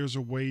believe there's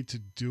a way to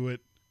do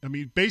it. I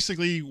mean,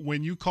 basically,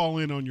 when you call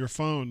in on your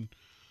phone,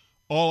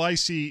 all I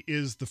see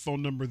is the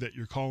phone number that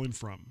you're calling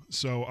from.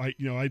 So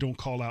I don't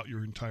call out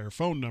your entire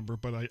phone number,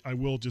 but I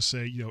will just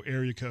say,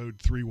 area code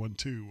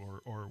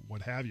 312 or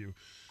what have you,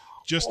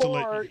 just to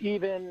Or let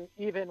you.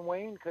 even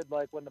Wayne could,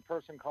 like, when the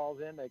person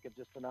calls in, they could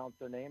just announce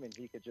their name and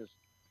he could just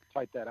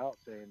type that out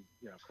saying,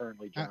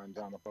 currently John's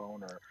on the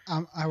phone or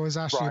I was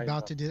actually Brian's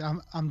about up. to do.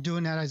 I'm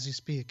doing that as you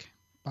speak,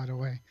 by the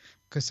way,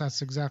 because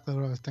that's exactly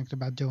what I was thinking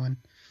about doing.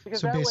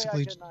 Because So that way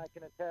basically,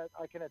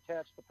 I can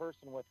attach the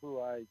person with who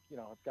I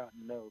have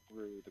gotten to know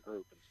through the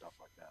group and stuff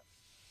like that.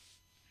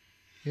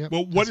 yep,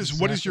 Well, that's what does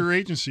exactly- your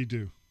agency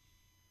do?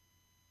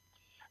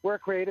 We're a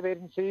creative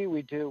agency.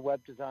 We do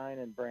web design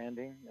and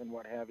branding and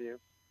what have you.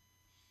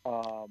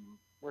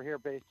 We're here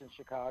based in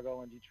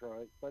Chicago and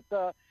Detroit, but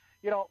so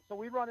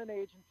we run an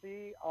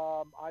agency.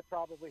 I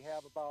probably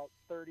have about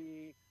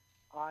 30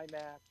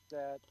 iMacs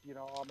that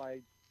all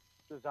my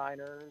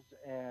designers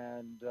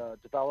and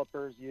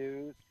developers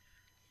use.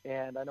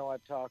 And I know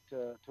I've talked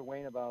to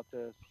Wayne about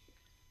this.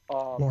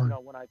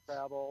 When I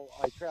travel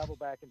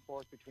back and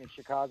forth between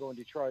Chicago and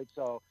Detroit.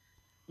 So,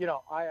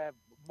 I have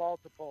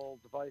multiple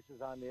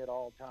devices on me at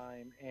all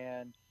time,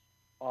 and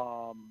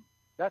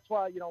that's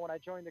why when I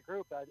joined the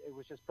group, it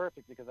was just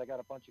perfect because I got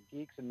a bunch of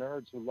geeks and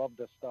nerds who love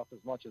this stuff as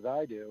much as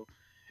I do,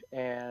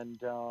 and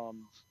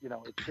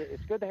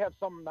it's good to have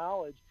some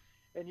knowledge.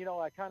 And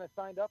I kind of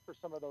signed up for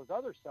some of those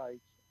other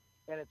sites,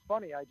 and it's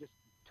funny, I just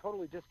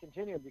totally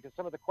discontinued because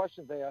some of the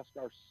questions they ask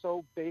are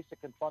so basic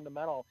and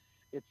fundamental.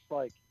 It's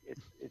like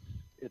it's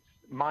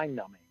mind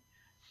numbing.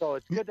 So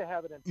it's good to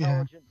have an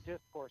intelligent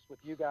discourse with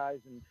you guys,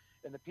 and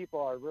the people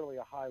are really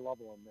a high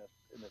level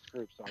in this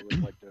group. So I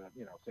would like to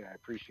say I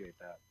appreciate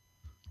that.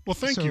 Well,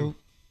 thank you.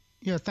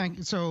 Yeah, thank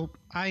you. So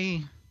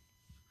I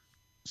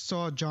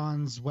saw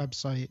John's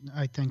website.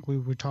 I think we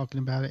were talking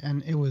about it,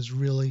 and it was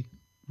really,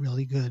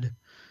 really good.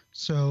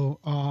 So,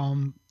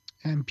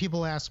 and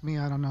people ask me,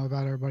 I don't know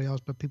about everybody else,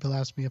 but people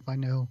ask me if I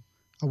know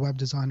a web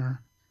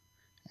designer,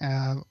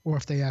 or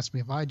if they ask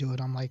me if I do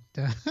it, I'm like,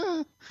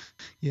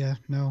 yeah,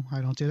 no,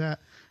 I don't do that.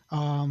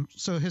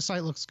 So his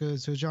site looks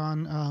good. So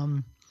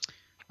John,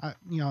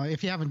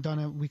 if you haven't done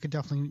it, we could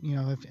definitely,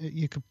 if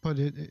you could put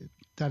it,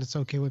 that it's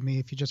okay with me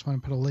if you just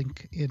want to put a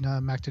link in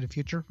Mac to the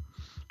Future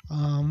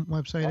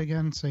website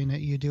again, saying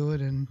that you do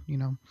it, and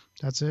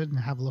that's it, and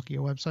have a look at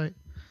your website.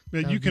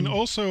 Yeah, you can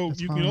also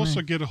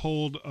get a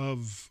hold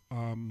of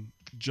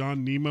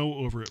John Nemo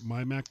over at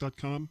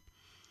mymac.com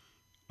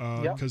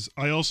because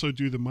I also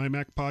do the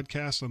MyMac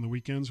podcast on the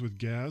weekends with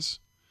Gaz.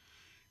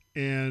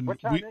 And what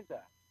time is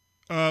that?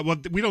 Well,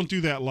 we don't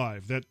do that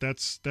live.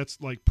 That's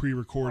like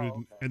pre-recorded,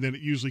 okay. and then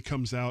it usually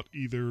comes out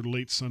either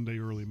late Sunday,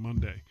 early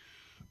Monday.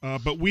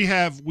 But we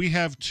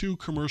have 2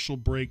 commercial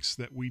breaks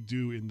that we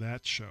do in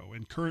that show,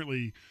 and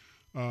currently,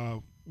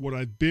 what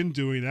I've been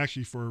doing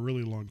actually for a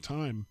really long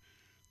time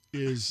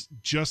is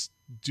just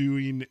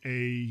doing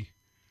an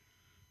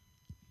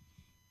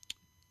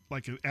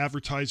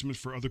advertisement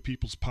for other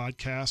people's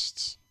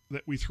podcasts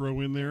that we throw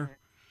in there.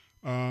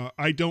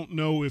 I don't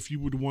know if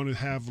you would want to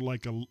have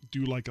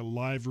do a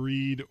live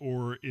read,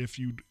 or if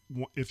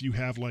you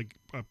have like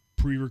a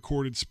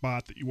pre-recorded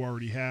spot that you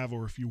already have,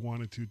 or if you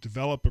wanted to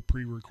develop a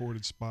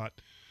pre-recorded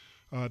spot,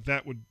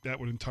 that would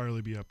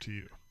entirely be up to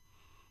you.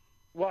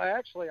 Well,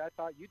 actually, I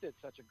thought you did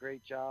such a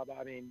great job.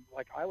 I mean,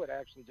 I would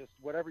actually just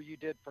whatever you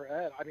did for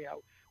Ed. I mean,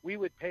 we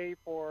would pay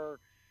for,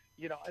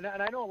 and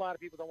I know a lot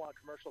of people don't want a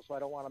commercial, so I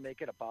don't want to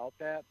make it about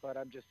that. But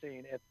I'm just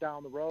saying, if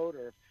down the road,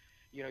 or if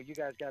you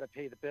guys got to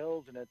pay the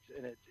bills, and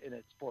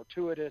it's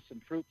fortuitous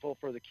and fruitful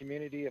for the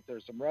community, if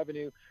there's some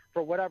revenue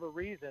for whatever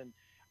reason,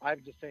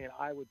 I'm just saying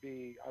I would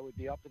be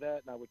up for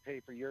that, and I would pay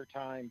for your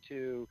time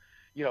to,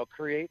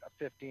 create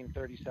a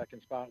 15-30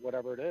 second spot,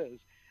 whatever it is.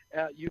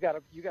 You got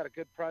a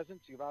good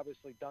presence. You've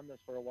obviously done this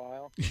for a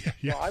while.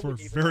 Yeah, so for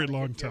a very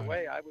long time.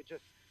 I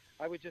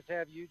would just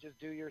have you just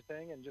do your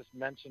thing and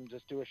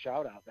just do a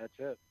shout out. That's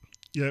it.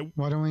 Yeah.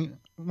 Why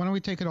don't we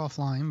take it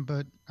offline?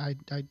 But I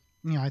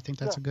think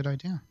that's a good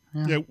idea.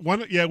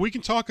 Yeah. We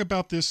can talk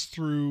about this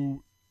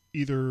through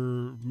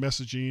either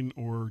messaging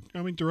or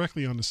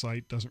directly on the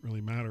site. Doesn't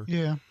really matter.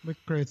 Yeah, we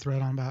could create a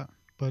thread on that.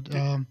 But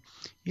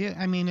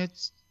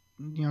it's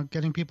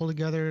getting people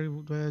together,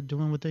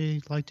 doing what they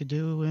like to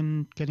do,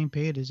 and getting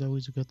paid is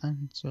always a good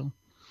thing. So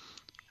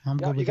I'm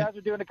good with you guys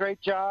are doing a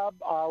great job.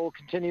 We'll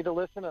continue to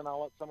listen, and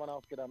I'll let someone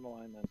else get on the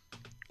line then.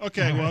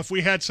 Okay, well, if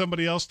we had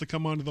somebody else to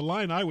come onto the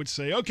line, I would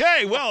say,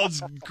 okay, well,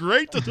 it's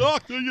great to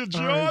talk to you,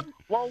 John.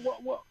 Well,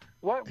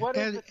 what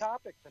is the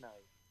topic tonight?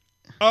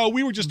 Oh,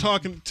 we were just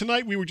talking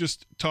tonight. We were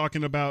just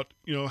talking about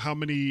how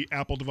many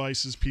Apple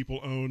devices people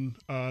own.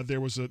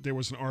 There was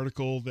an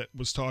article that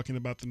was talking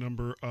about the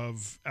number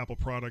of Apple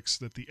products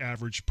that the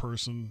average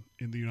person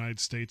in the United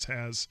States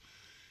has,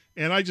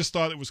 and I just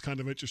thought it was kind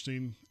of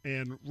interesting.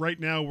 And right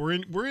now we're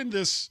in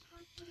this.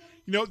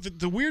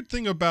 The weird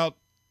thing about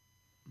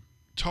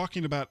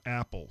talking about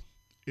Apple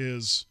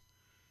is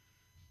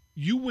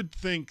you would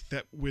think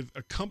that with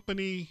a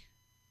company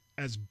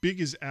as big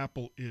as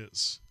Apple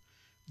is,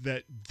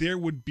 that there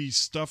would be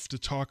stuff to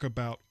talk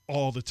about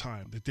all the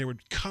time, that there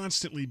would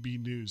constantly be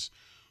news.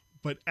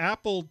 But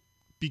Apple,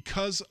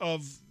 because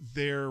of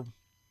their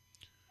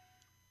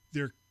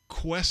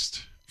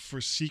quest for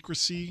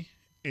secrecy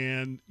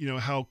and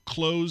how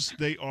closed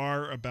they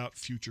are about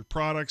future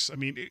products, I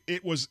mean,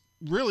 it was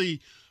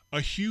really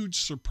a huge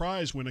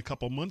surprise when a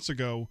couple months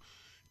ago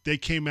they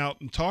came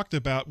out and talked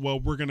about, well,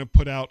 we're going to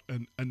put out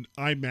an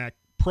iMac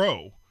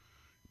Pro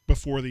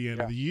before the end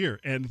of the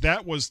year. And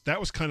that was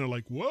kind of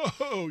like,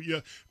 whoa, yeah.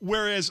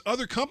 Whereas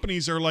other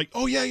companies are like,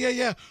 oh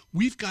yeah,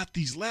 we've got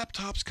these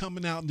laptops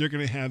coming out and they're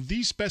going to have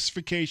these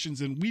specifications,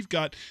 and we've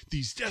got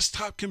these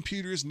desktop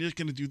computers and they're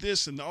going to do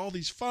this, and all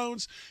these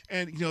phones,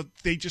 and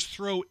they just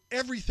throw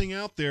everything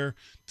out there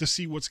to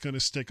see what's going to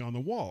stick on the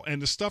wall.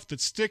 And the stuff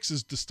that sticks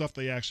is the stuff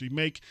they actually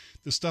make.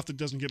 The stuff that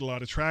doesn't get a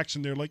lot of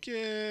traction, they're like,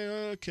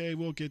 yeah, okay,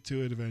 we'll get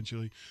to it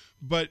eventually.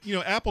 But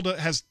Apple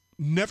has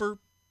never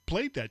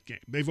played that game.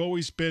 They've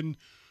always been,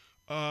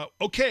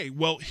 okay,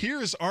 well,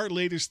 here's our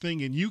latest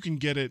thing and you can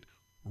get it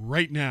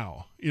right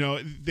now.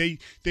 They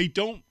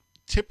don't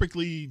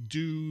typically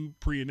do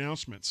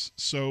pre-announcements.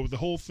 So the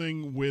whole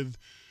thing with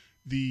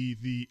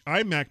the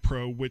iMac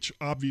Pro, which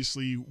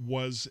obviously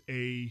was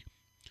a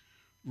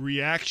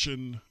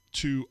reaction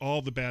to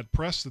all the bad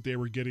press that they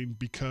were getting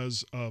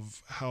because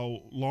of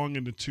how long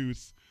in the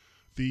tooth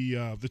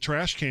the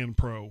Trash Can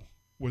Pro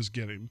was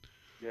getting.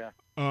 Yeah.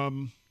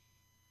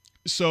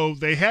 So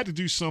they had to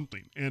do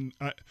something. And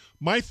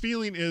my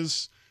feeling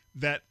is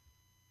that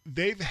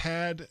they've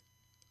had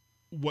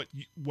what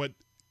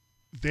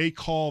they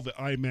call the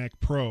iMac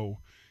Pro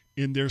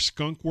in their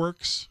skunk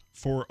works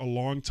for a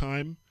long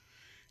time.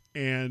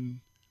 And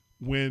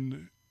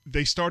when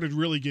they started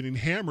really getting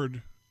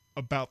hammered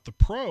about the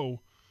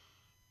Pro,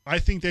 I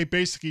think they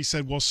basically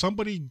said, well,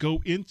 somebody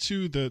go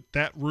into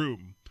that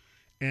room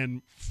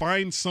and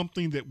find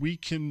something that we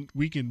can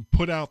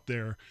put out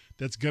there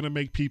that's going to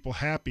make people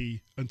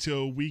happy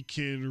until we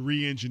can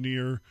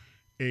re-engineer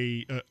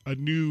a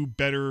new,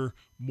 better,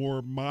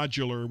 more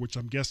modular, which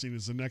I'm guessing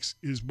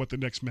is what the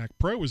next Mac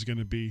Pro is going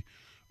to be,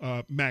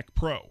 Mac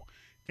Pro.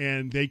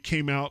 And they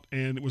came out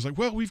and it was like,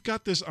 well, we've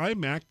got this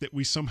iMac that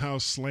we somehow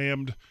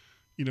slammed,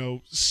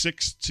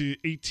 6 to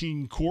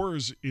 18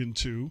 cores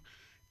into.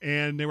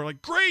 And they were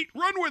like, great,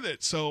 run with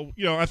it. So,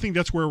 I think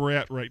that's where we're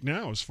at right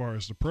now as far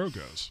as the Pro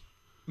goes.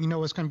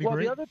 What's going to be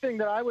great? The other thing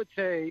that I would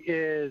say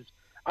is,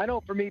 I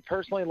know for me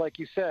personally, like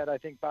you said, I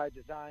think by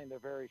design they're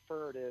very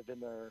furtive in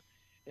their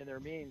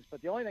means.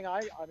 But the only thing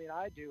I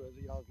do is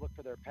look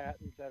for their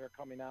patents that are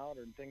coming out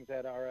and things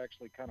that are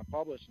actually kind of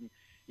published, and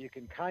you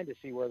can kind of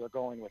see where they're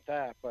going with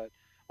that. But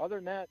other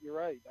than that, you're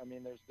right. I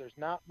mean, there's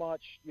not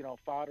much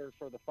fodder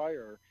for the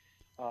fire,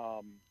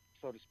 so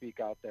to speak,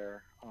 out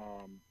there.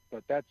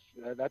 But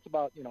that's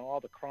about all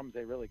the crumbs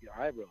I really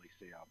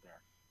see out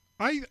there.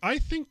 I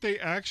think they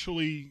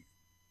actually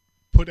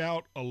put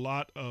out a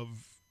lot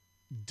of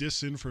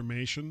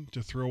disinformation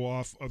to throw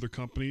off other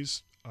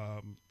companies.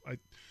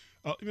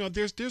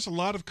 There's a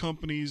lot of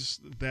companies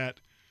that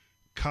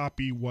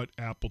copy what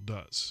Apple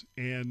does,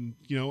 and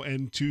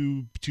and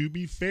to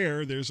be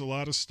fair, there's a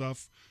lot of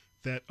stuff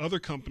that other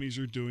companies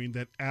are doing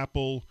that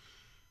Apple.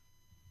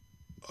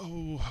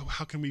 Oh,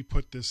 how can we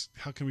put this?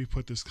 How can we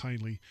put this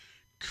kindly?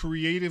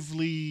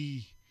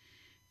 Creatively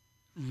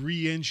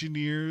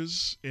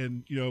re-engineers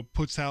and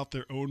puts out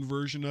their own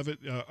version of it.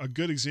 A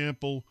good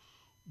example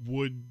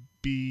would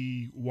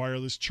be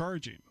wireless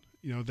charging.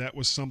 That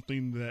was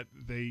something that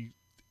they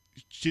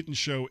didn't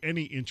show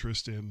any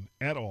interest in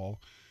at all.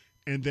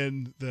 And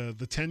then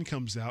the 10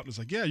 comes out and it's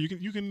like, yeah,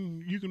 you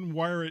can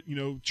wire it,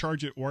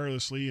 charge it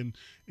wirelessly,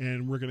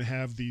 and we're going to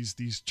have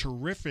these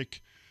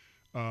terrific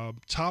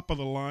top of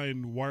the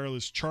line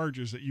wireless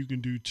chargers that you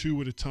can do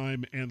 2 at a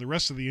time. And the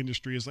rest of the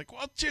industry is like,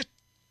 well, just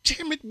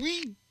damn it,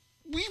 we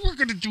were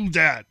going to do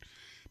that,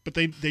 but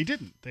they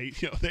didn't. They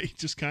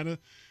just kind of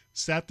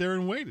sat there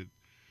and waited.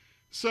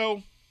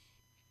 So,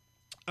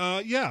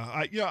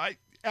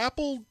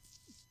 Apple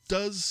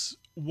does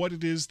what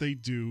it is they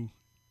do,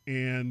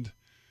 and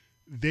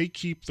they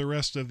keep the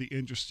rest of the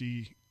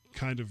industry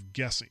kind of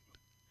guessing.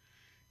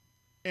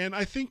 And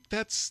I think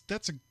that's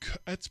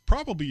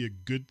probably a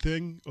good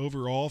thing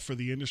overall for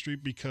the industry,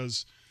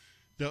 because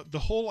the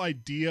whole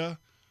idea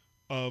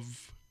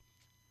of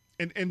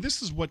and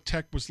this is what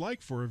tech was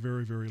like for a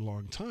very, very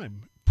long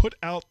time. Put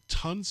out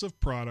tons of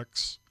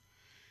products,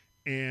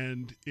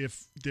 and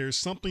if there's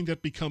something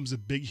that becomes a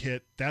big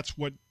hit, that's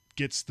what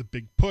gets the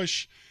big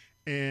push,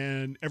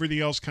 and everything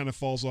else kind of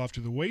falls off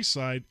to the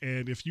wayside.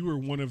 And if you were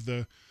one of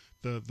the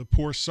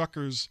poor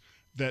suckers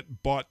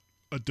that bought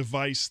a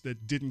device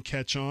that didn't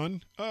catch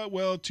on,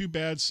 well, too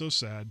bad, so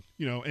sad.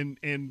 And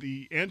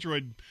the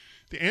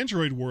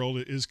Android world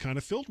is kind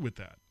of filled with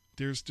that.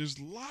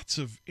 There's lots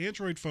of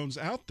Android phones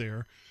out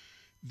there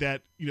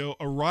that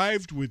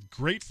arrived with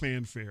great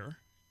fanfare,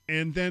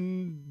 and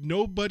then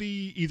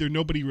nobody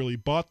really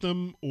bought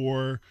them,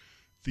 or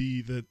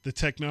the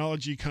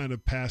technology kind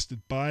of passed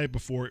it by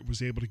before it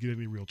was able to get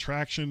any real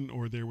traction,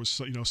 or there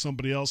was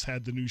somebody else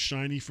had the new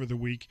shiny for the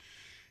week.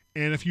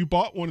 And if you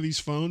bought one of these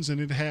phones and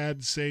it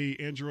had, say,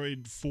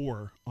 Android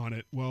 4 on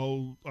it,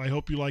 well, I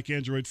hope you like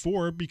Android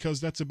 4,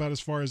 because that's about as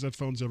far as that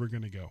phone's ever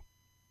going to go.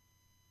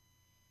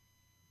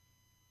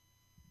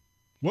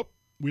 Whoop,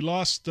 we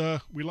lost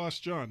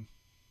John.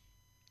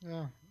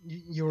 Yeah,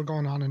 you were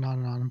going on and on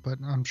and on, but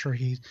I'm sure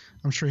he's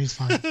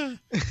fine.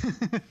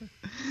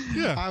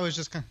 Yeah, I was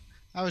just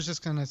I was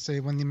just gonna say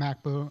when the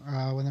Mac Pro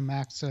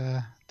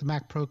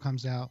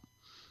comes out,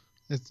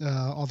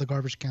 all the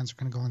garbage cans are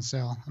gonna go on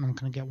sale, and I'm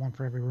gonna get one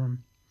for every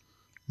room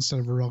instead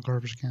of a real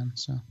garbage can.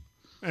 So.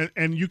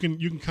 And you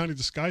can kind of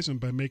disguise them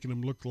by making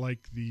them look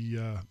like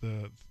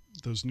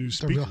those new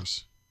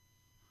speakers.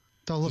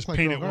 They'll look Just like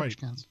paint real it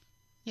garbage white. cans.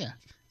 Yeah,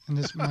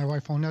 and my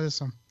wife won't notice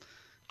them.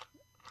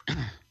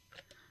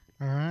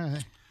 All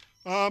right.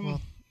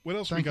 What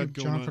else we Thank you, got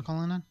going John, on? for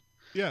calling in.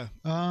 Yeah.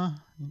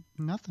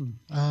 Nothing.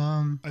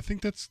 I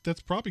think that's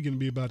probably going to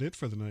be about it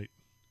for the night.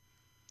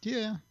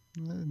 Yeah.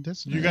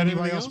 You got anybody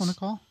anything else else? want to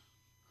call?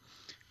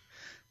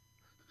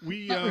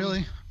 We Not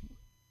really.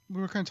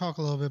 We were going to talk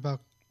a little bit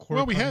about cord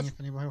Well, we cutting, have. if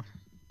anybody.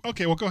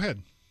 Okay, well, go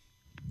ahead.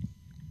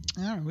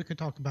 All right, we could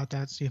talk about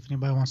that. See if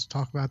anybody wants to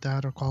talk about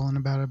that or call in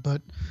about it.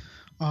 But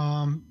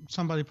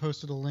somebody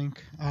posted a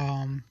link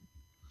to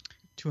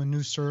a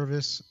new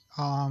service.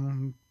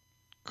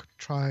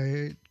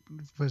 Try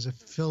was it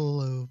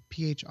Philo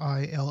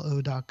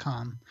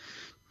PHILO.com.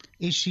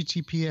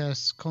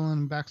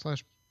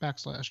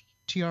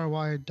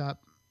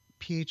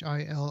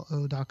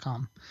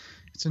 https://try.philo.com.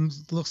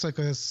 It looks like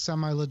a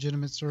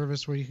semi-legitimate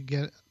service where you could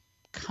get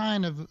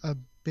kind of a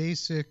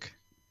basic.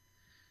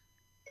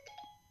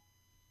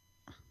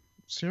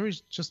 Siri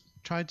just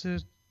tried to.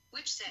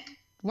 Which sick?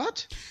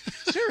 What?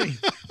 Siri.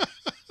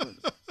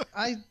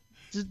 I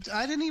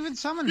didn't even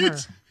summon her.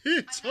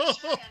 It's I'm all not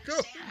sure I going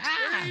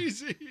understand.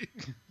 crazy.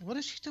 What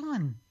is she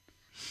doing?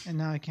 And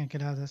now I can't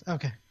get out of this.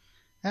 Okay.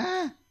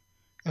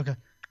 Okay.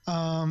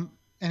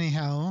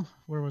 Anyhow,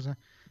 where was I?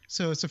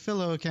 So it's a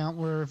Philo account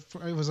where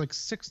it was like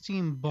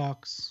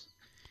 $16.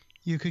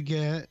 You could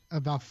get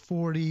about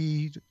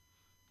 40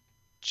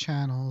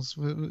 channels.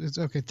 It's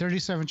okay.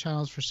 37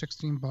 channels for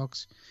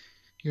 $16.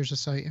 Here's a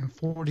site, and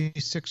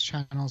 46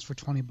 channels for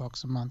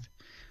 $20 a month,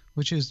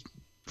 which is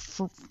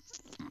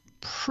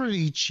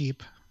pretty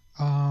cheap.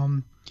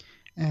 And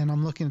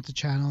I'm looking at the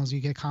channels. You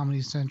get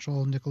Comedy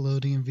Central,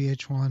 Nickelodeon,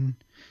 VH1,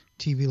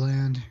 TV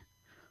Land.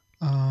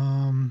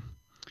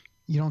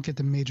 You don't get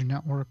the major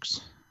networks.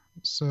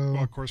 So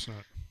Well, of course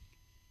not.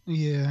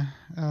 yeah.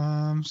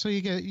 So you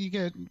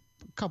get a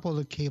couple of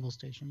the cable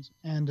stations,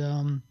 and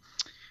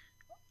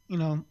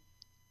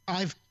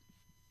I've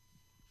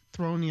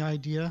thrown the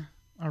idea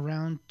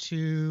around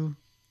to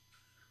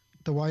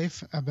the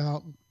wife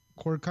about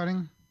cord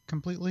cutting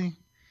completely,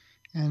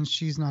 and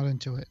she's not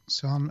into it.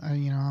 So I'm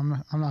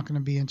not going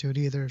to be into it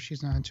either if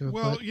she's not into it.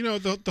 Well,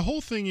 but, the whole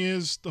thing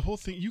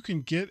you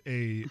can get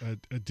a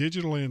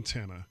digital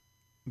antenna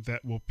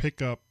that will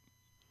pick up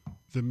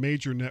the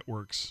major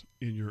networks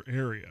in your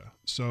area.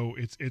 So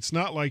it's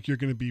not like you're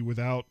going to be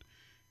without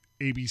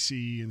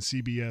ABC and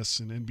CBS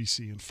and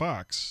NBC and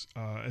Fox.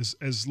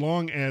 As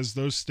long as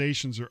those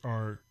stations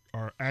are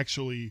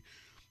actually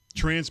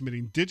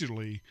transmitting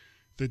digitally,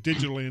 the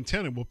digital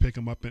antenna will pick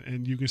them up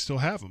and you can still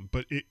have them.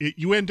 But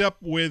you end up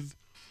with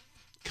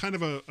kind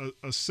of a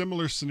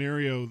similar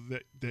scenario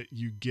that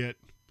you get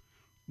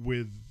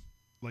with,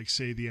 like,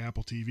 say, the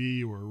Apple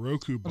TV or a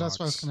Roku box. Well, that's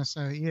what I was going to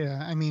say.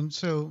 Yeah, I mean,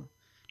 so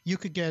you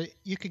could get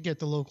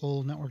the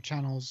local network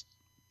channels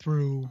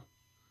through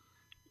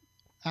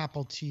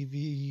Apple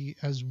TV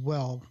as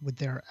well with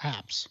their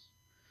apps.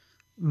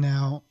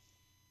 Now,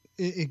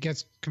 it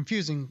gets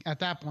confusing at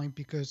that point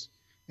because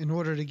in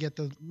order to get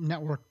the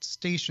network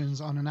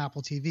stations on an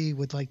Apple TV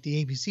with like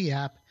the ABC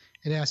app,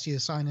 it asks you to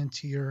sign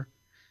into your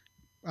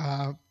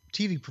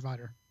TV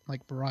provider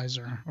like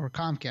Verizon or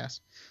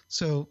Comcast.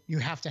 So you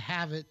have to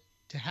have it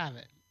to have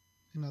it.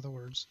 In other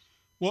words.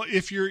 Well,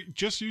 if you're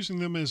just using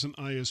them as an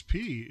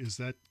ISP, does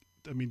that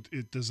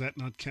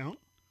not count?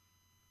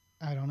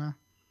 I don't know.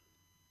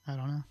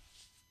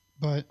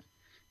 But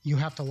you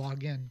have to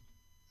log in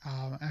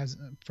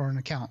for an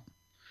account.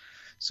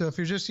 So if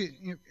you're just,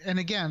 and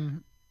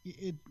again,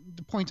 the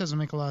point doesn't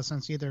make a lot of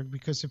sense either,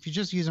 because if you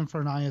just use them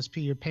for an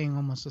ISP, you're paying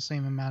almost the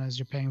same amount as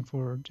you're paying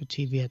for the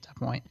TV at that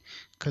point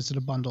because of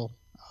the bundle,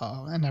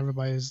 and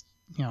everybody's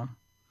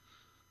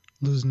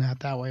losing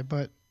that way.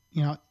 But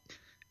in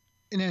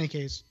any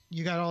case,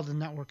 you got all the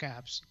network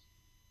apps.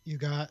 You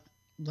got,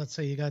 let's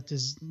say, you got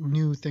this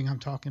new thing I'm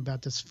talking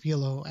about, this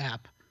Philo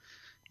app.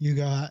 You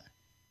got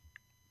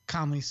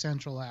Comedy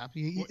Central app.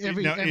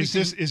 Is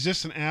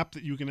this an app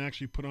that you can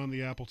actually put on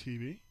the Apple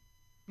TV?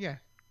 Yeah,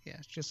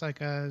 it's just like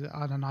on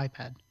an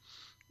iPad.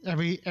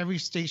 Every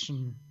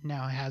station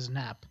now has an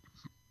app,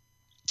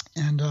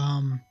 and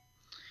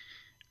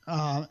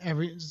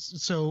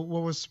so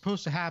what was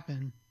supposed to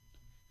happen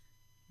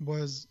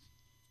was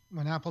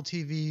when Apple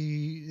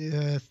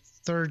TV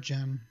third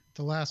gen,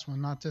 the last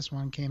one, not this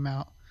one, came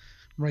out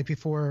right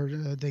before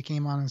they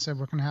came on and said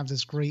we're going to have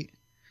this great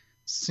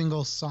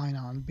single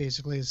sign-on.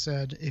 Basically, it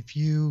said if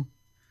you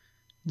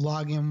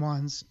log in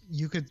once,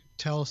 you could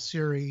tell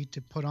Siri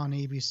to put on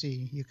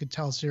ABC. You could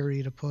tell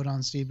Siri to put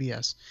on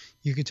CBS.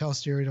 You could tell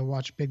Siri to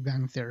watch Big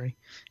Bang Theory.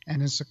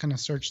 And it's going to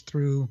search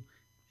through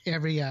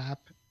every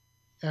app,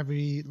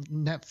 every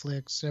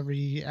Netflix,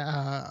 every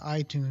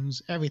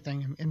iTunes,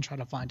 everything, and try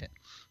to find it.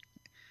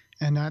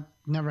 And that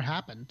never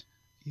happened.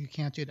 You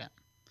can't do that.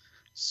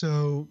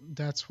 So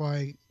that's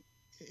why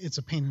it's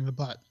a pain in the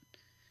butt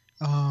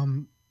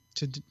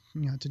to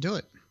do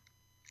it.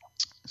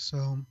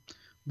 So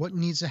what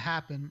needs to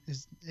happen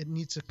is it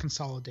needs to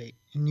consolidate.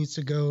 It needs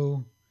to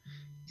go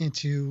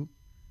into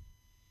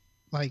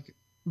like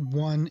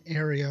one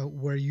area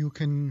where you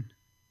can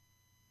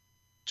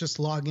just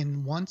log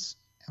in once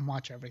and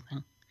watch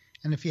everything.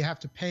 And if you have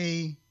to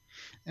pay,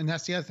 and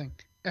that's the other thing,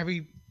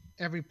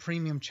 every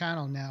premium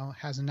channel now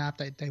has an app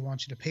that they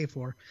want you to pay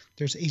for.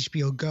 There's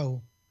HBO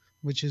Go,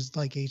 which is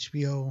like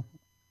HBO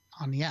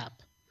on the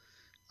app.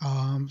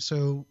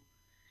 So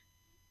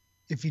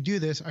if you do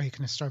this, are you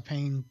going to start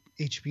paying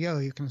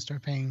HBO? You're going to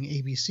start paying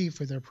ABC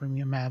for their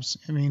premium apps.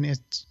 I mean,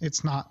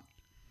 it's not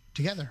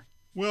together.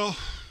 Well,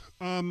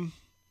 I'm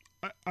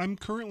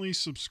currently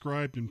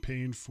subscribed and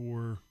paying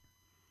for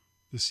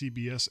the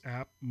CBS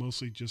app,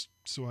 mostly just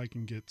so I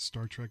can get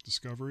Star Trek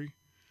Discovery.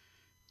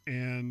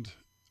 And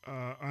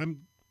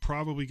I'm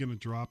probably going to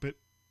drop it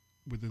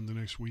within the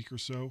next week or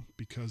so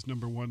because,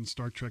 number one,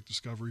 Star Trek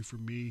Discovery for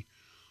me,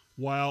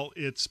 while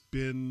it's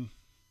been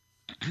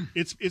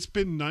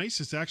nice,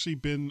 it's actually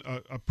been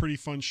a pretty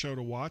fun show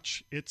to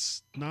watch.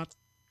 It's not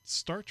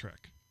Star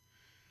Trek.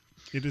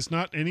 It is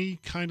not any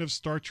kind of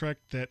Star Trek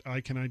that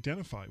I can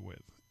identify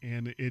with.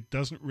 And it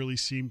doesn't really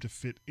seem to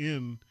fit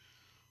in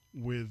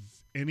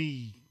with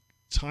any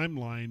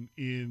timeline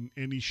in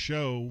any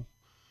show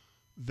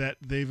that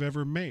they've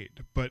ever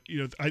made. But,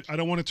 I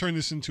don't want to turn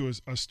this into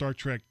a Star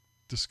Trek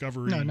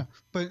Discovery. No.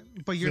 But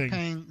you're thing.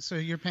 paying, so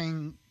you're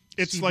paying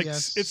It's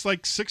CBS. it's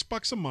like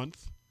 $6 a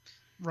month.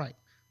 Right.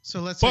 So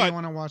let's say you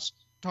want to watch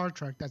Star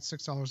Trek, that's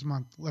 $6 a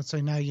month. Let's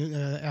say now you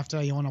after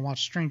that you want to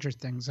watch Stranger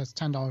Things, that's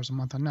 $10 a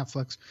month on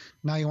Netflix.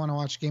 Now you want to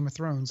watch Game of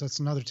Thrones, that's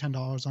another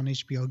 $10 on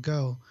HBO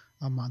Go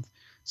a month.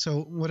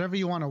 So whatever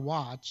you want to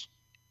watch,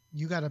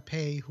 you got to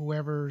pay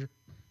whoever,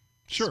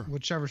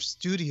 whichever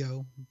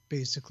studio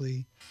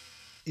basically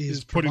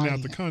is putting out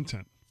providing the it.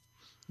 content.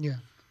 Yeah.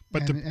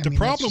 But the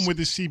problem with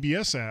the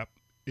CBS app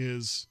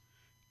is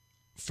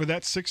for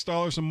that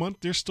 $6 a month,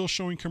 they're still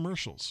showing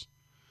commercials.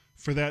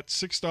 For that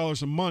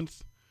 $6 a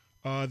month,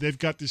 they've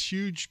got this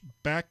huge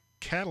back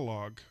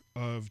catalog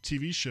of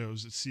TV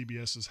shows that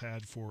CBS has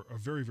had for a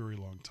very, very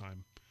long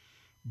time.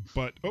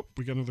 But,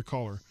 we got another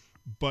caller.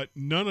 But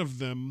none of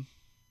them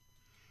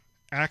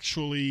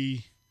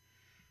actually,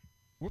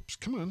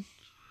 come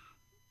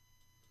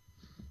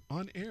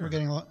on air.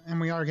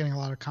 We are getting a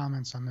lot of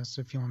comments on this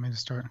if you want me to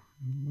start.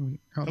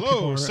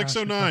 Hello,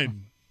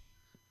 609.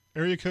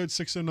 Area code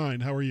 609.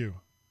 How are you?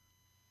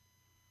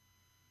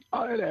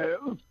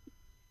 Hello.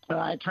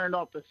 I turned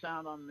off the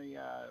sound on the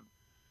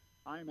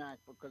iMac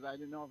because I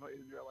didn't know if it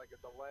was like a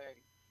delay.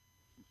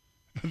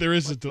 There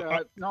is a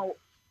delay. No,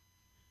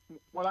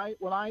 what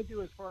I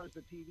do as far as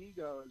the TV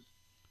goes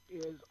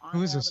is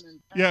Who is this?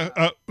 an Yeah,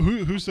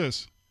 antenna. who's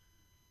this?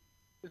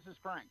 This is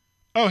Frank.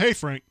 Oh, hey,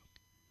 Frank.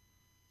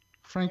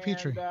 Frank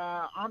Petrie.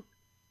 And,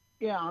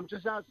 I'm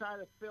just outside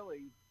of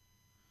Philly,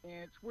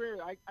 and it's weird.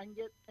 I can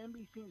get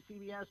NBC and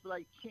CBS, but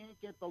I can't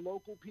get the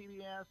local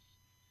PBS,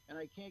 and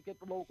I can't get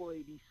the local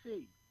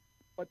ABC.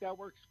 But that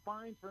works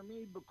fine for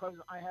me because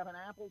I have an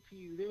Apple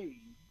TV,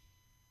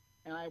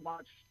 and I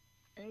watch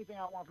anything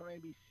I want from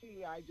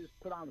ABC. I just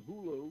put on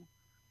Hulu,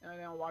 and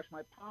then I watch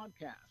my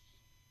podcasts.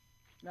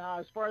 Now,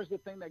 as far as the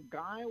thing that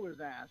Guy was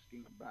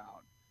asking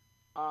about,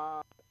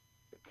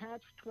 the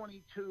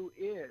catch-22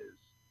 is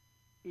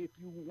if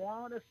you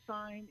want to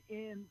sign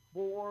in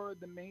for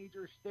the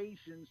major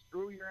stations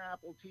through your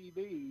Apple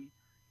TV,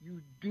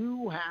 you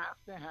do have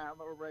to have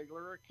a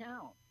regular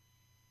account.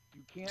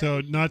 You can't.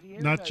 So not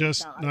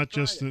just account. not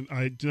just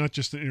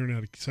an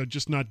internet. So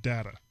just not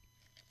data.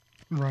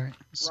 Right.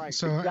 Right.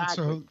 So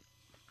Exactly.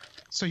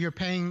 so you're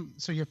paying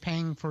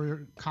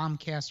for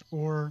Comcast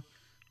or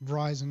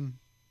Verizon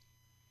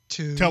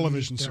to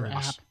Television use their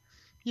service. app.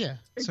 Yeah.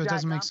 Exactly. So it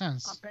doesn't make I'm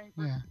sense. paying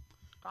for Yeah.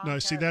 No,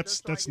 see, Comcast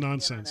that's just so I get the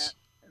nonsense.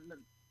 internet,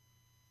 and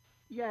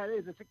yeah, it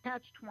is. It's a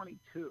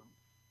catch-22.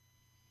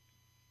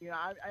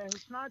 And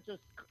it's not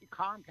just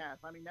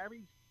Comcast. I mean,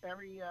 every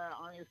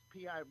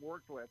ISP I've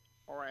worked with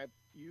or I've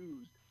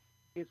used,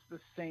 it's the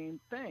same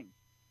thing.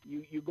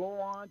 You go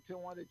on to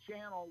one of the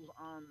channels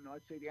on,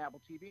 let's say, the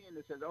Apple TV, and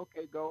it says,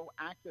 okay, go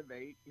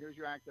activate. Here's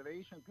your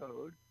activation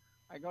code.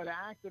 I go to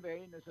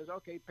activate, and it says,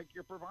 okay, pick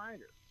your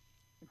provider.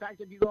 In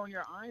fact, if you go on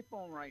your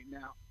iPhone right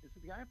now, is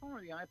it the iPhone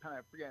or the iPad?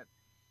 I forget.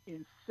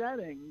 In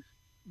settings,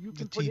 you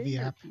can put in TV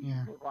your app, TV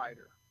yeah.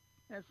 provider.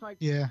 And it's like,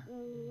 Yeah.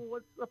 well,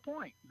 what's the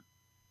point?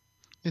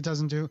 It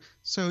doesn't do.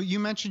 So you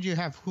mentioned you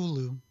have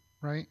Hulu,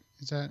 right?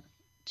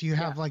 Do you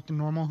have like the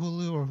normal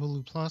Hulu or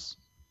Hulu Plus?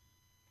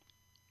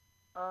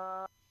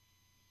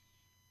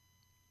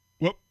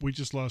 Whoop, we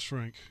just lost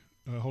Frank.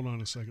 Hold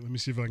on a second. Let me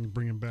see if I can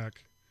bring him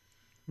back.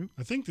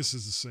 I think this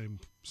is the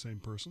same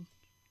person.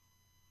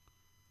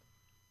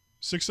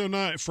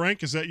 609.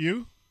 Frank, is that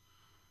you?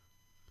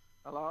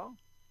 Hello?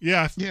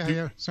 Yeah.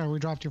 Yeah. Sorry, we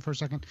dropped you for a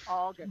second.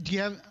 Oh, okay. Do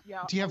you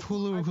have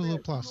Hulu or I Hulu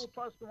said Plus? Hulu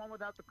Plus, the one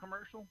without the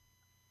commercial?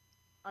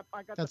 I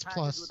got That's the package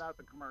Plus. without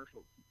the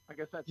commercials. I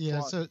guess that's Yeah.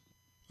 Plus. So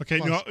Okay.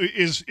 Plus. Now,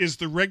 is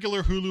the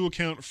regular Hulu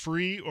account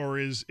free or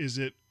is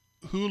it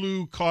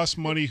Hulu costs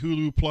money,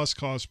 Hulu Plus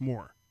costs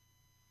more.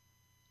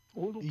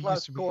 Hulu It Plus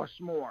used to be. costs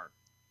more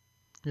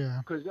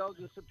Yeah. because they'll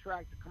just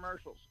subtract the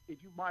commercials.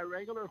 If you buy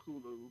regular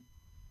Hulu,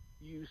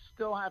 you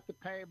still have to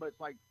pay, but it's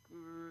like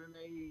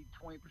maybe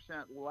 20%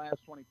 less,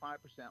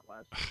 25%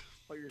 less,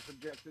 but you're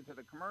subjected to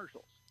the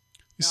commercials.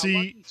 Now, See,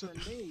 lucky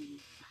for me,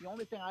 the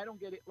only thing I don't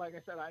get, like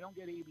I said, I don't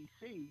get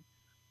ABC.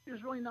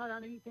 There's really not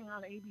on anything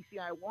on ABC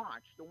I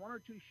watch. The one or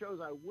two shows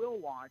I will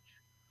watch,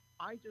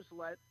 I just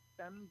let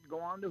them go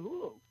on to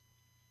Hulu.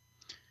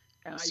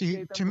 And I See,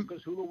 save them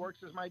because Hulu works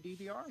as my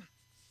DVR.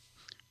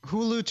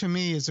 Hulu to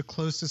me is the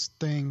closest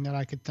thing that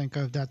I could think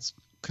of that's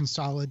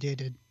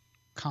consolidated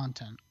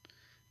content,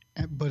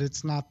 but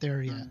it's not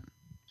there yet.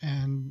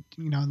 And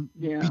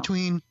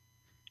between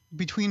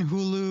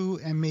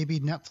Hulu and maybe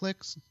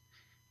Netflix,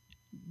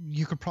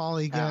 you could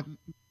probably get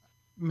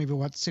maybe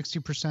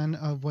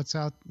 60% of what's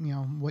out. What you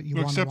want to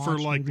watch. except for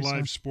like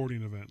live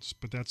sporting events,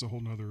 but that's a whole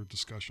nother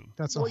discussion.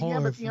 That's a whole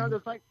other thing.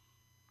 there's like,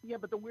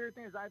 but the weird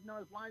thing is I've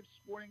noticed live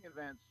sporting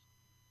events,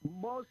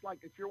 most like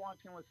if you're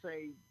watching, let's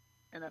say,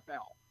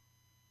 NFL,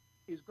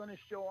 is going to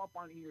show up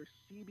on either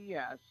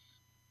CBS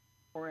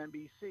or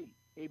NBC.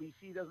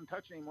 ABC doesn't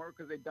touch it anymore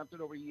because they dumped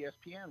it over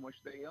ESPN, which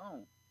they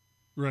own.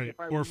 Right,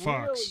 or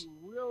Fox.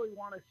 Really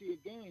want to see a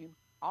game,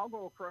 I'll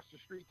go across the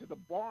street to the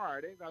bar.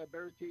 They've got a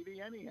better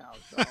TV anyhow.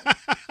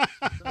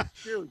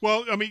 So.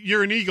 Well, I mean,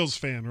 you're an Eagles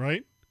fan,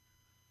 right?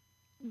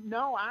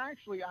 No,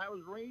 actually, I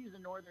was raised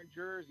in northern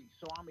Jersey,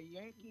 so I'm a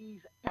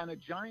Yankees and a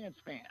Giants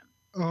fan.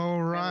 Oh,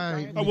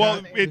 right.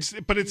 Well, it's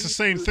the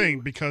same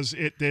thing because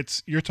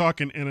you're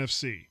talking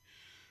NFC.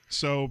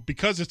 So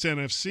because it's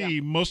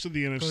NFC, most of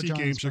the NFC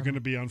games are going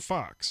to be on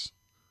Fox.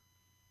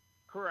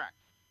 Correct.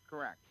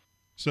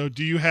 So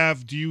do you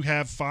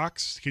have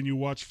Fox? Can you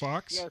watch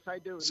Fox? Yes, I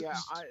do. Yeah,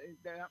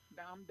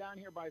 I'm down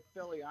here by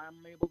Philly.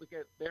 I'm able to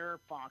get their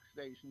Fox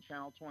station,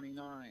 Channel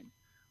 29.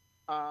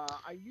 I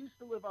used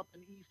to live up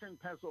in eastern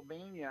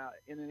Pennsylvania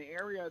in an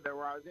area there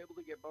where I was able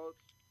to get both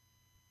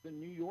the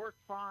New York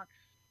Fox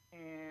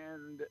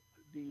and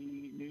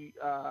the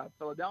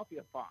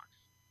Philadelphia Fox.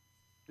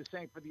 The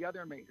same for the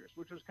other majors,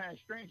 which was kind of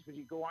strange because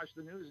you go watch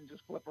the news and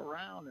just flip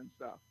around and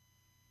stuff.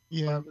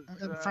 Yeah,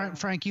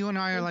 Frank, you and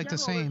I are like the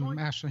same,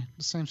 actually,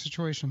 the same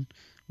situation.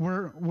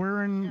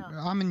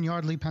 I'm in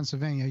Yardley,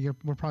 Pennsylvania.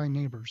 We're probably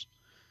neighbors.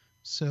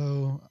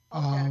 So,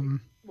 okay.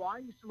 Well, I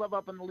used to live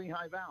up in the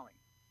Lehigh Valley.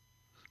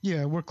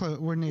 Yeah,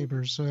 we're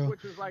neighbors. So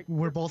which is like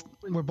we're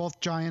both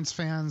Giants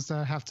fans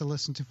that have to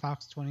listen to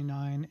Fox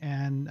 29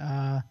 and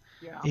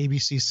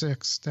ABC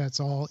 6. That's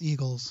all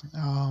Eagles.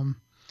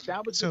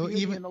 That was so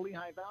even in the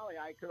Lehigh Valley,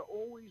 I could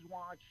always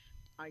watch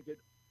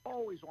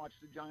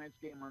the Giants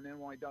game on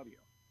NYW.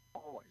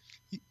 Always.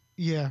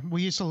 Yeah,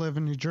 we used to live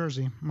in New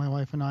Jersey. My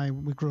wife and I,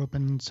 we grew up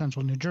in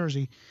central New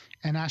Jersey,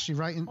 and actually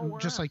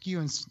just like you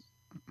in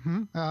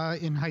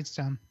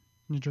Hightstown,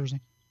 New Jersey.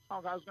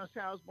 Oh, I was going to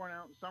say I was born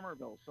out in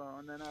Somerville,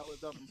 and then I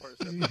lived up in part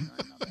of 79.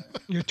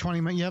 You're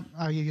 20 minutes. Yep,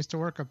 I used to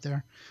work up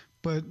there.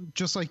 But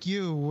just like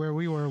you, where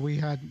we were, we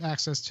had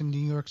access to New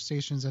York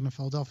stations and the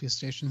Philadelphia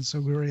stations, so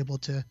we were able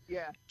to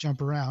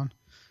jump around.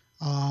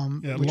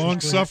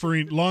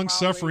 Long-suffering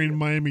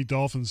Miami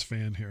Dolphins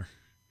fan here.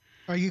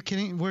 Are you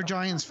kidding? We're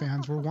Giants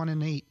fans. We're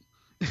 1-8.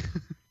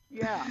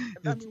 Yeah,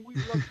 I mean, we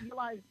look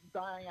Eli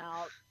dying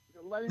out.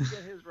 Let him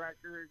get his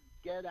record.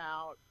 Get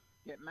out.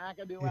 Get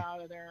McAdoo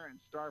out of there and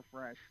start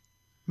fresh.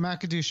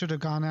 McAdoo should have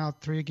gone out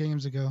 3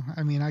 games ago.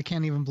 I mean, I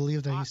can't even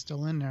believe that he's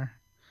still in there.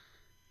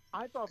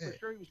 I thought for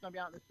sure he was going to be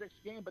out in the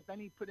 6th game, but then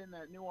he put in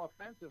that new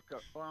offensive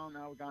coach. Well,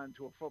 now we've gone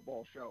into a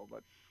football show,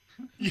 but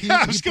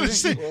I was going to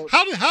say,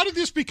 how did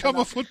this become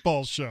a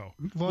football show?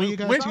 Well, you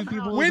got two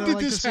people. When did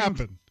this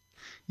happen?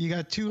 You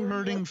got two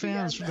herding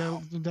fans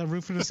that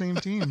root for the same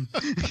team.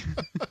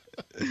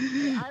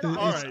 I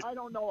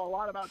don't know a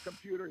lot about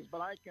computers,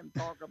 but I can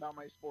talk about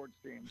my sports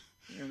teams.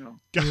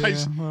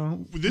 Guys,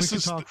 we can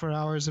talk for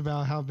hours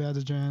about how bad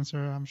the Giants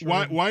are. I'm sure.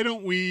 Why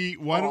don't we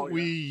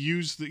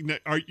use the?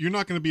 You're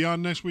not going to be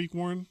on next week,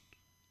 Warren?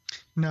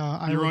 No,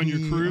 you're on your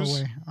cruise.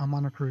 Away. I'm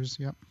on a cruise.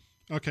 Yep.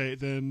 Okay,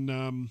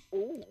 then.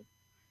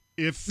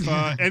 If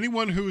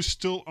anyone who's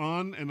still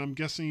on, and I'm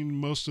guessing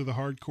most of the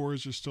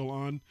hardcores are still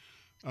on.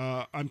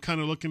 I'm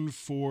kind of looking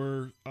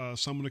for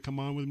someone to come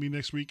on with me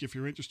next week. If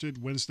you're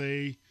interested,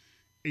 Wednesday,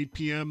 8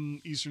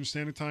 p.m. Eastern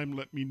Standard Time,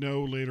 let me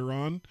know later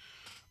on.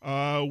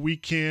 We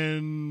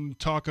can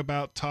talk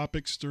about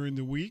topics during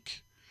the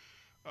week.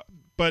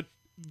 But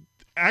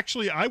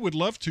actually, I would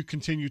love to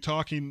continue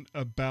talking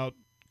about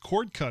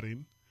cord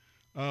cutting.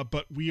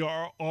 But we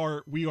are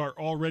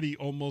already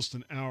almost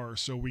an hour,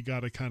 so we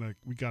gotta kind of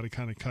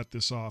cut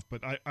this off.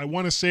 But I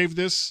want to save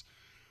this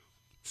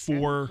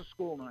for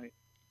school night.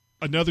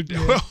 Another day.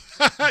 Well,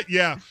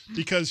 yeah,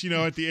 because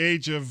at the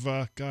age of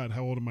God,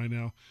 how old am I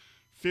now?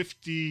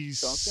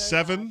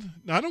 57.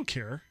 No, I don't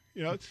care.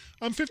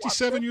 I'm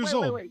 57 years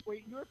old.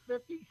 Wait, you're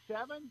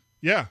 57?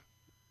 Yeah.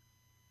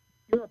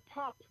 You're a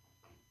pup.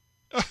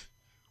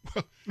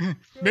 Well,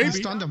 maybe.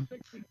 Stunned him.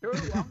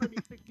 62. I'm gonna be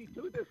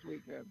 62 this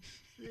weekend.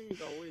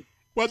 Jeez,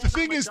 well, the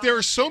thing is, there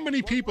are so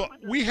many people.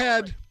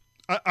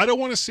 I don't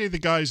want to say the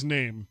guy's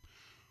name.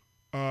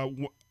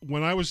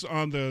 When I was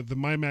on the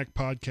My Mac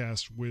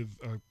podcast with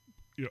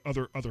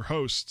other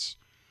hosts,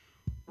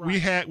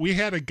 Right. we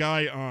had a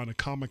guy on, a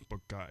comic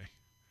book guy,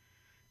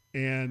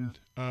 and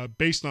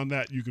based on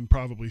that, you can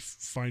probably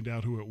find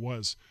out who it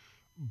was.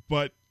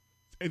 But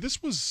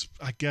this was,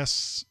 I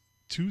guess,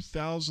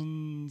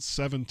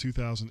 2007,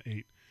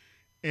 2008.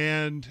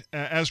 And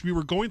as we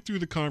were going through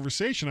the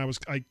conversation,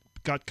 I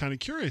got kind of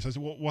curious. I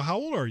said, well, how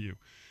old are you?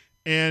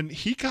 And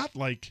he got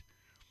like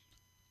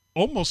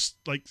almost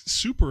like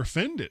super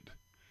offended.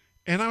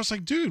 And I was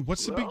like, dude,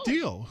 what's the big Really?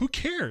 deal? Who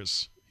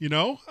cares? You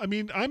know, I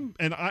mean,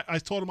 I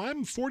told him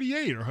I'm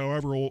 48 or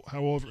however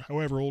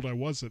old I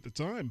was at the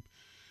time.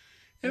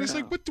 And it's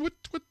Yeah. like, what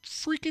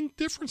freaking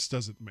difference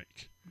does it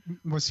make?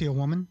 Was he a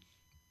woman?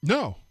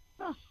 No.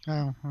 Oh,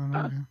 then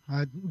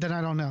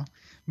I don't know.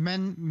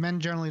 Men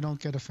generally don't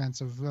get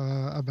offensive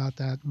about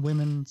that.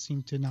 Women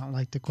seem to not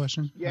like the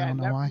question. I Yeah, don't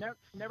know why.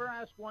 never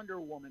ask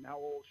Wonder Woman how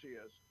old she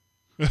is.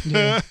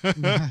 Yeah.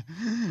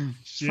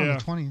 She's from Yeah.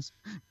 the 20s,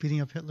 beating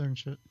up Hitler and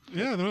shit.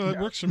 Yeah, no, that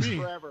Yeah, works for me.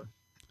 Forever.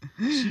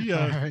 She,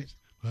 All right.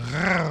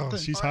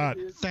 she's All right, hot.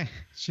 dude.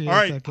 She All is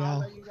right. that I'll gal.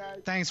 let you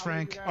guys- Thanks, I'll let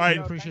you Frank. guys All right.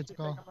 know. Appreciate Thanks the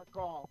for call. taking my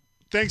call.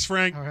 Thanks,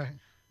 Frank. All right.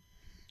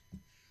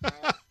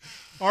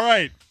 All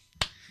right.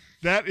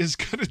 That is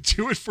going to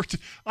do it for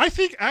I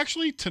think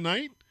actually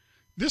tonight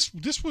this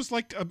was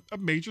like a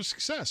major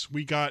success.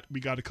 We got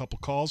a couple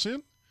calls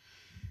in.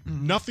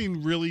 Mhm.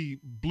 Nothing really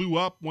blew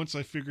up once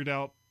I figured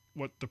out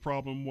what the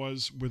problem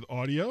was with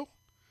audio.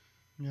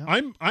 Yeah.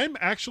 I'm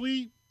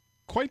actually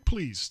quite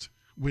pleased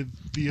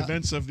with the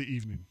events of the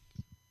evening.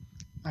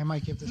 I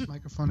might give this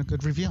microphone a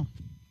good review.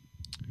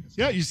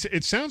 Yeah,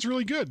 it sounds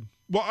really good.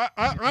 Well,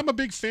 I'm a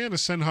big fan of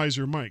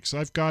Sennheiser mics.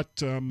 I've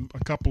got a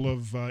couple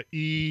of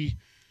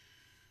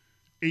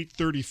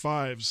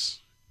E835s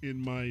in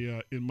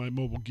my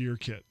mobile gear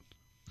kit.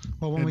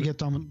 Well, when And we the- get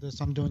done with this,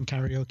 I'm doing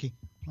karaoke.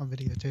 I'll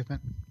videotape it.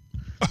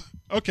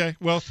 Okay,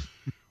 well,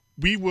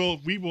 we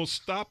will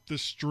stop the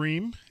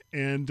stream,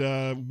 and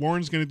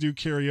Warren's going to do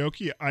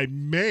karaoke. I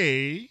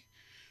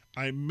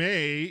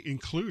may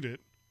include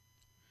it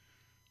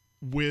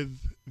with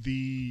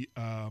the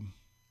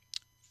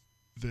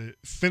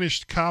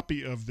finished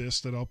copy of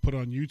this that I'll put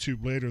on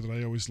YouTube later. That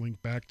I always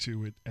link back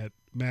to it at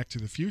Mac to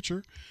the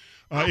Future.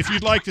 If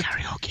you'd like to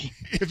karaoke.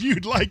 if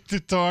you'd like to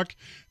talk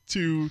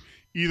to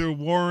either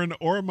Warren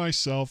or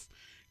myself,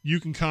 you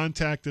can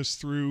contact us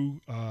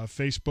through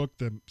Facebook,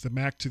 the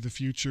Mac to the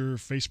Future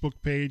Facebook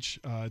page.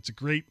 It's a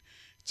great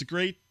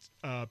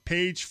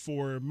page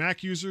for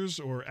Mac users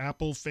or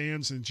Apple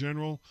fans in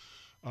general.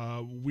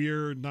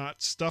 We're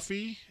not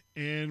stuffy,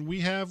 and we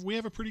have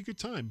a pretty good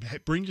time.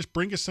 Bring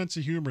a sense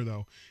of humor,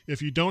 though.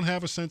 If you don't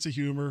have a sense of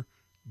humor,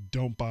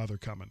 don't bother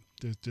coming.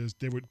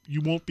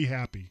 You won't be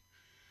happy.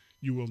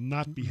 You will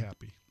not be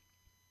happy.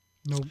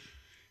 Nope.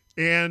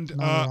 And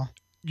Not at all.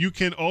 you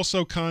can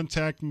also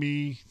contact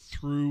me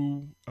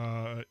through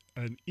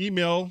an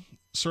email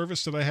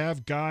service that I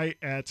have,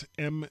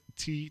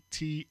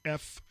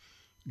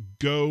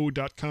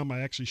 guy@mttfgo.com.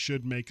 I actually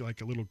should make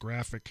like a little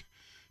graphic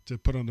to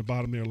put on the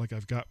bottom there like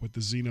I've got with the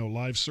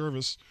Zenolive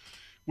service,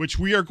 which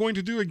we are going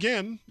to do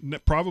again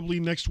probably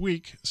next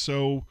week.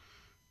 So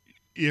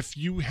if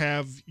you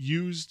have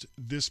used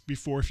this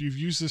before, if you've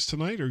used this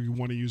tonight or you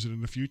want to use it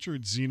in the future,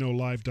 it's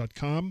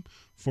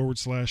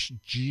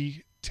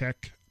zenolive.com/GTech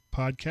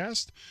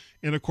podcast.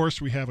 And of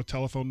course, we have a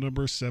telephone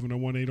number,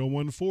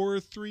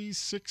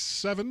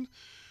 701-801-4367,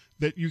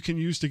 that you can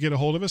use to get a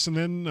hold of us, and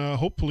then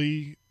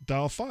hopefully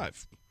dial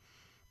 5.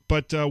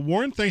 But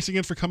Warren, thanks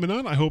again for coming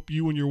on. I hope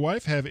you and your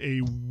wife have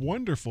a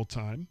wonderful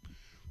time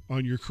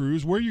on your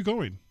cruise. Where are you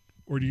going?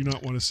 Or do you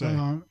not want to say?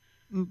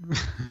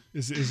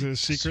 Is it a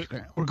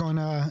secret? We're going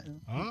to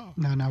Oh.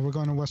 no, we're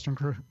going to Western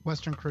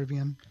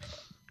Caribbean.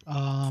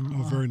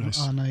 Very nice.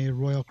 On a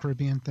Royal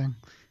Caribbean thing.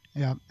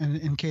 Yeah, and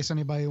in case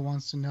anybody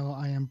wants to know,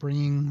 I am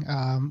bringing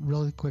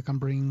really quick. I'm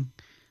bringing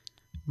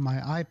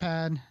my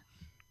iPad,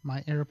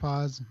 my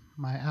AirPods,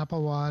 my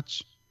Apple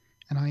Watch,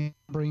 and I am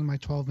bringing my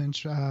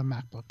 12-inch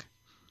MacBook.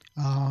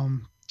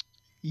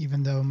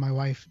 Even though my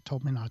wife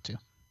told me not to.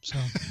 So.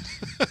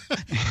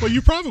 Well,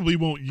 you probably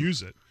won't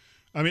use it.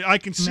 I mean, I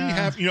can see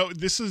Nah.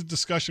 this is a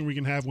discussion we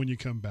can have when you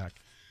come back.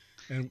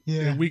 And,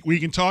 Yeah. and we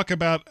can talk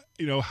about,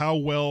 how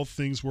well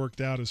things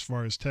worked out as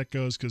far as tech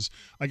goes, because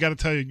I got to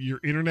tell you, your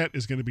internet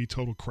is going to be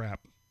total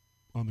crap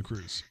on the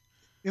cruise.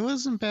 It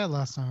wasn't bad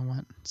last time I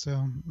went,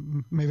 so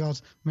maybe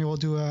we'll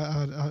do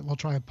we'll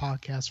try a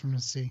podcast from the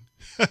sea.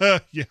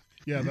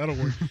 Yeah, that'll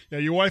work. Yeah,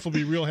 your wife will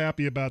be real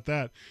happy about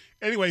that.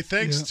 Anyway,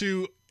 thanks Yeah.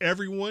 to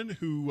everyone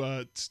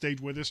who stayed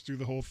with us through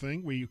the whole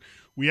thing. We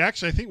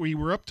actually, I think we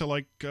were up to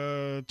like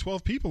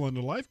 12 people on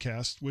the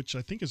Livecast, which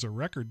I think is a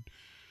record.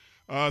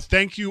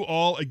 Thank you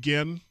all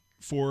again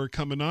for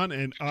coming on,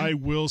 and I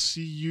will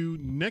see you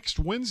next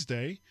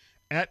Wednesday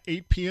at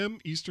 8 p.m.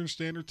 Eastern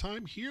Standard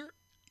Time here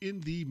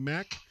in the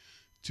Mac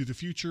to the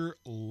Future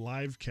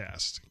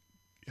Livecast.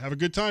 Have a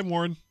good time,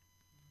 Warren.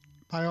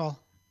 Bye all.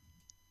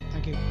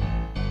 Thank you.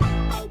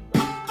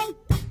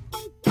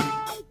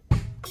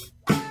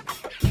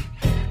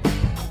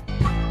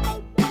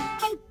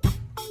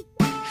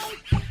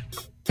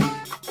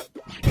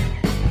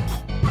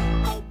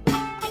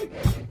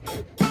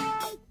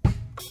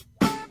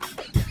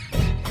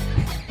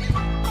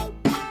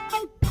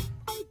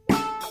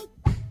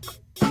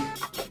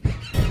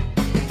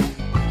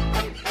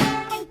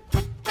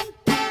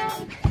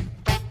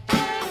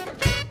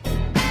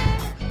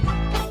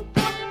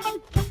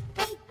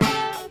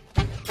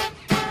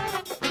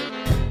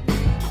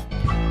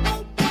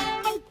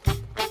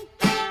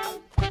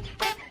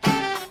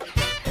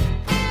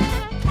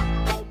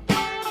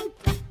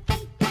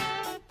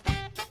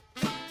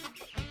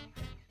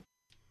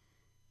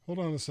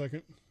 on a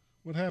second.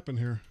 What happened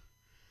here?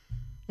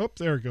 Oh,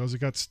 there it goes. It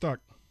got stuck.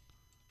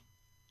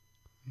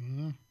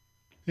 Mm.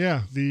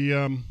 Yeah,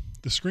 the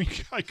screen.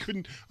 I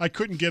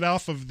couldn't get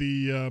off of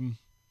the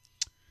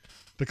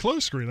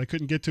closed screen. I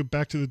couldn't get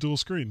back to the dual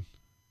screen.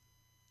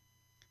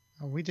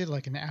 Oh, we did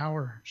like an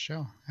hour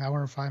show,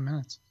 hour and 5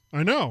 minutes.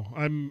 I know.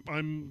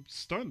 I'm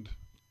stunned.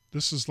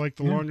 This is like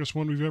the longest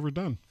one we've ever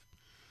done.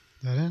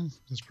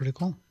 That's pretty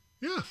cool.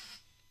 Yeah,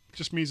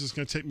 just means it's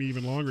going to take me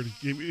even longer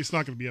it's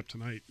not going to be up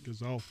tonight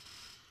because I'll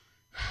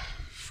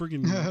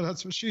friggin' Yeah,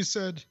 that's what she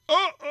said.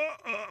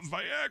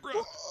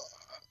 Viagra.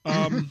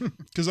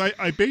 Because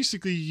I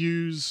basically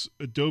use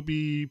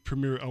Adobe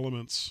Premiere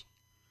Elements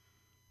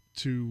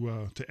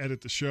to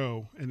edit the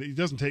show, and it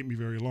doesn't take me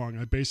very long.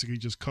 I basically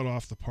just cut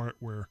off the part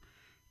where,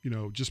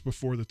 just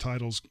before the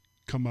titles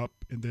come up,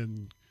 and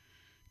then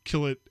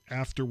kill it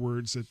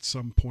afterwards at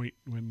some point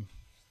when,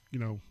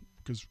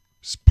 because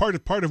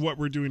part of what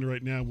we're doing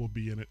right now will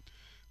be in it.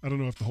 I don't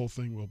know if the whole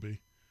thing will be.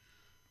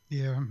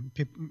 Yeah,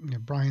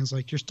 Brian's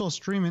like, you're still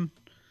streaming.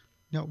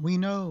 No, we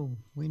know.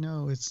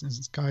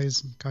 It's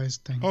Guy's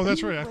thing. Oh,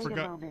 that's right. I Wait a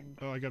forgot. moment.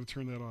 Oh, I got to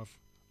turn that off.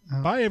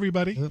 Bye,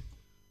 everybody.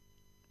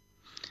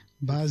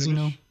 Bye,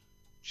 Zeno.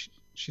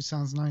 She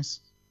sounds nice.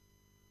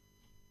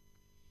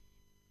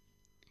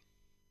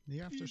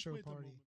 The after show Please wait a party. moment.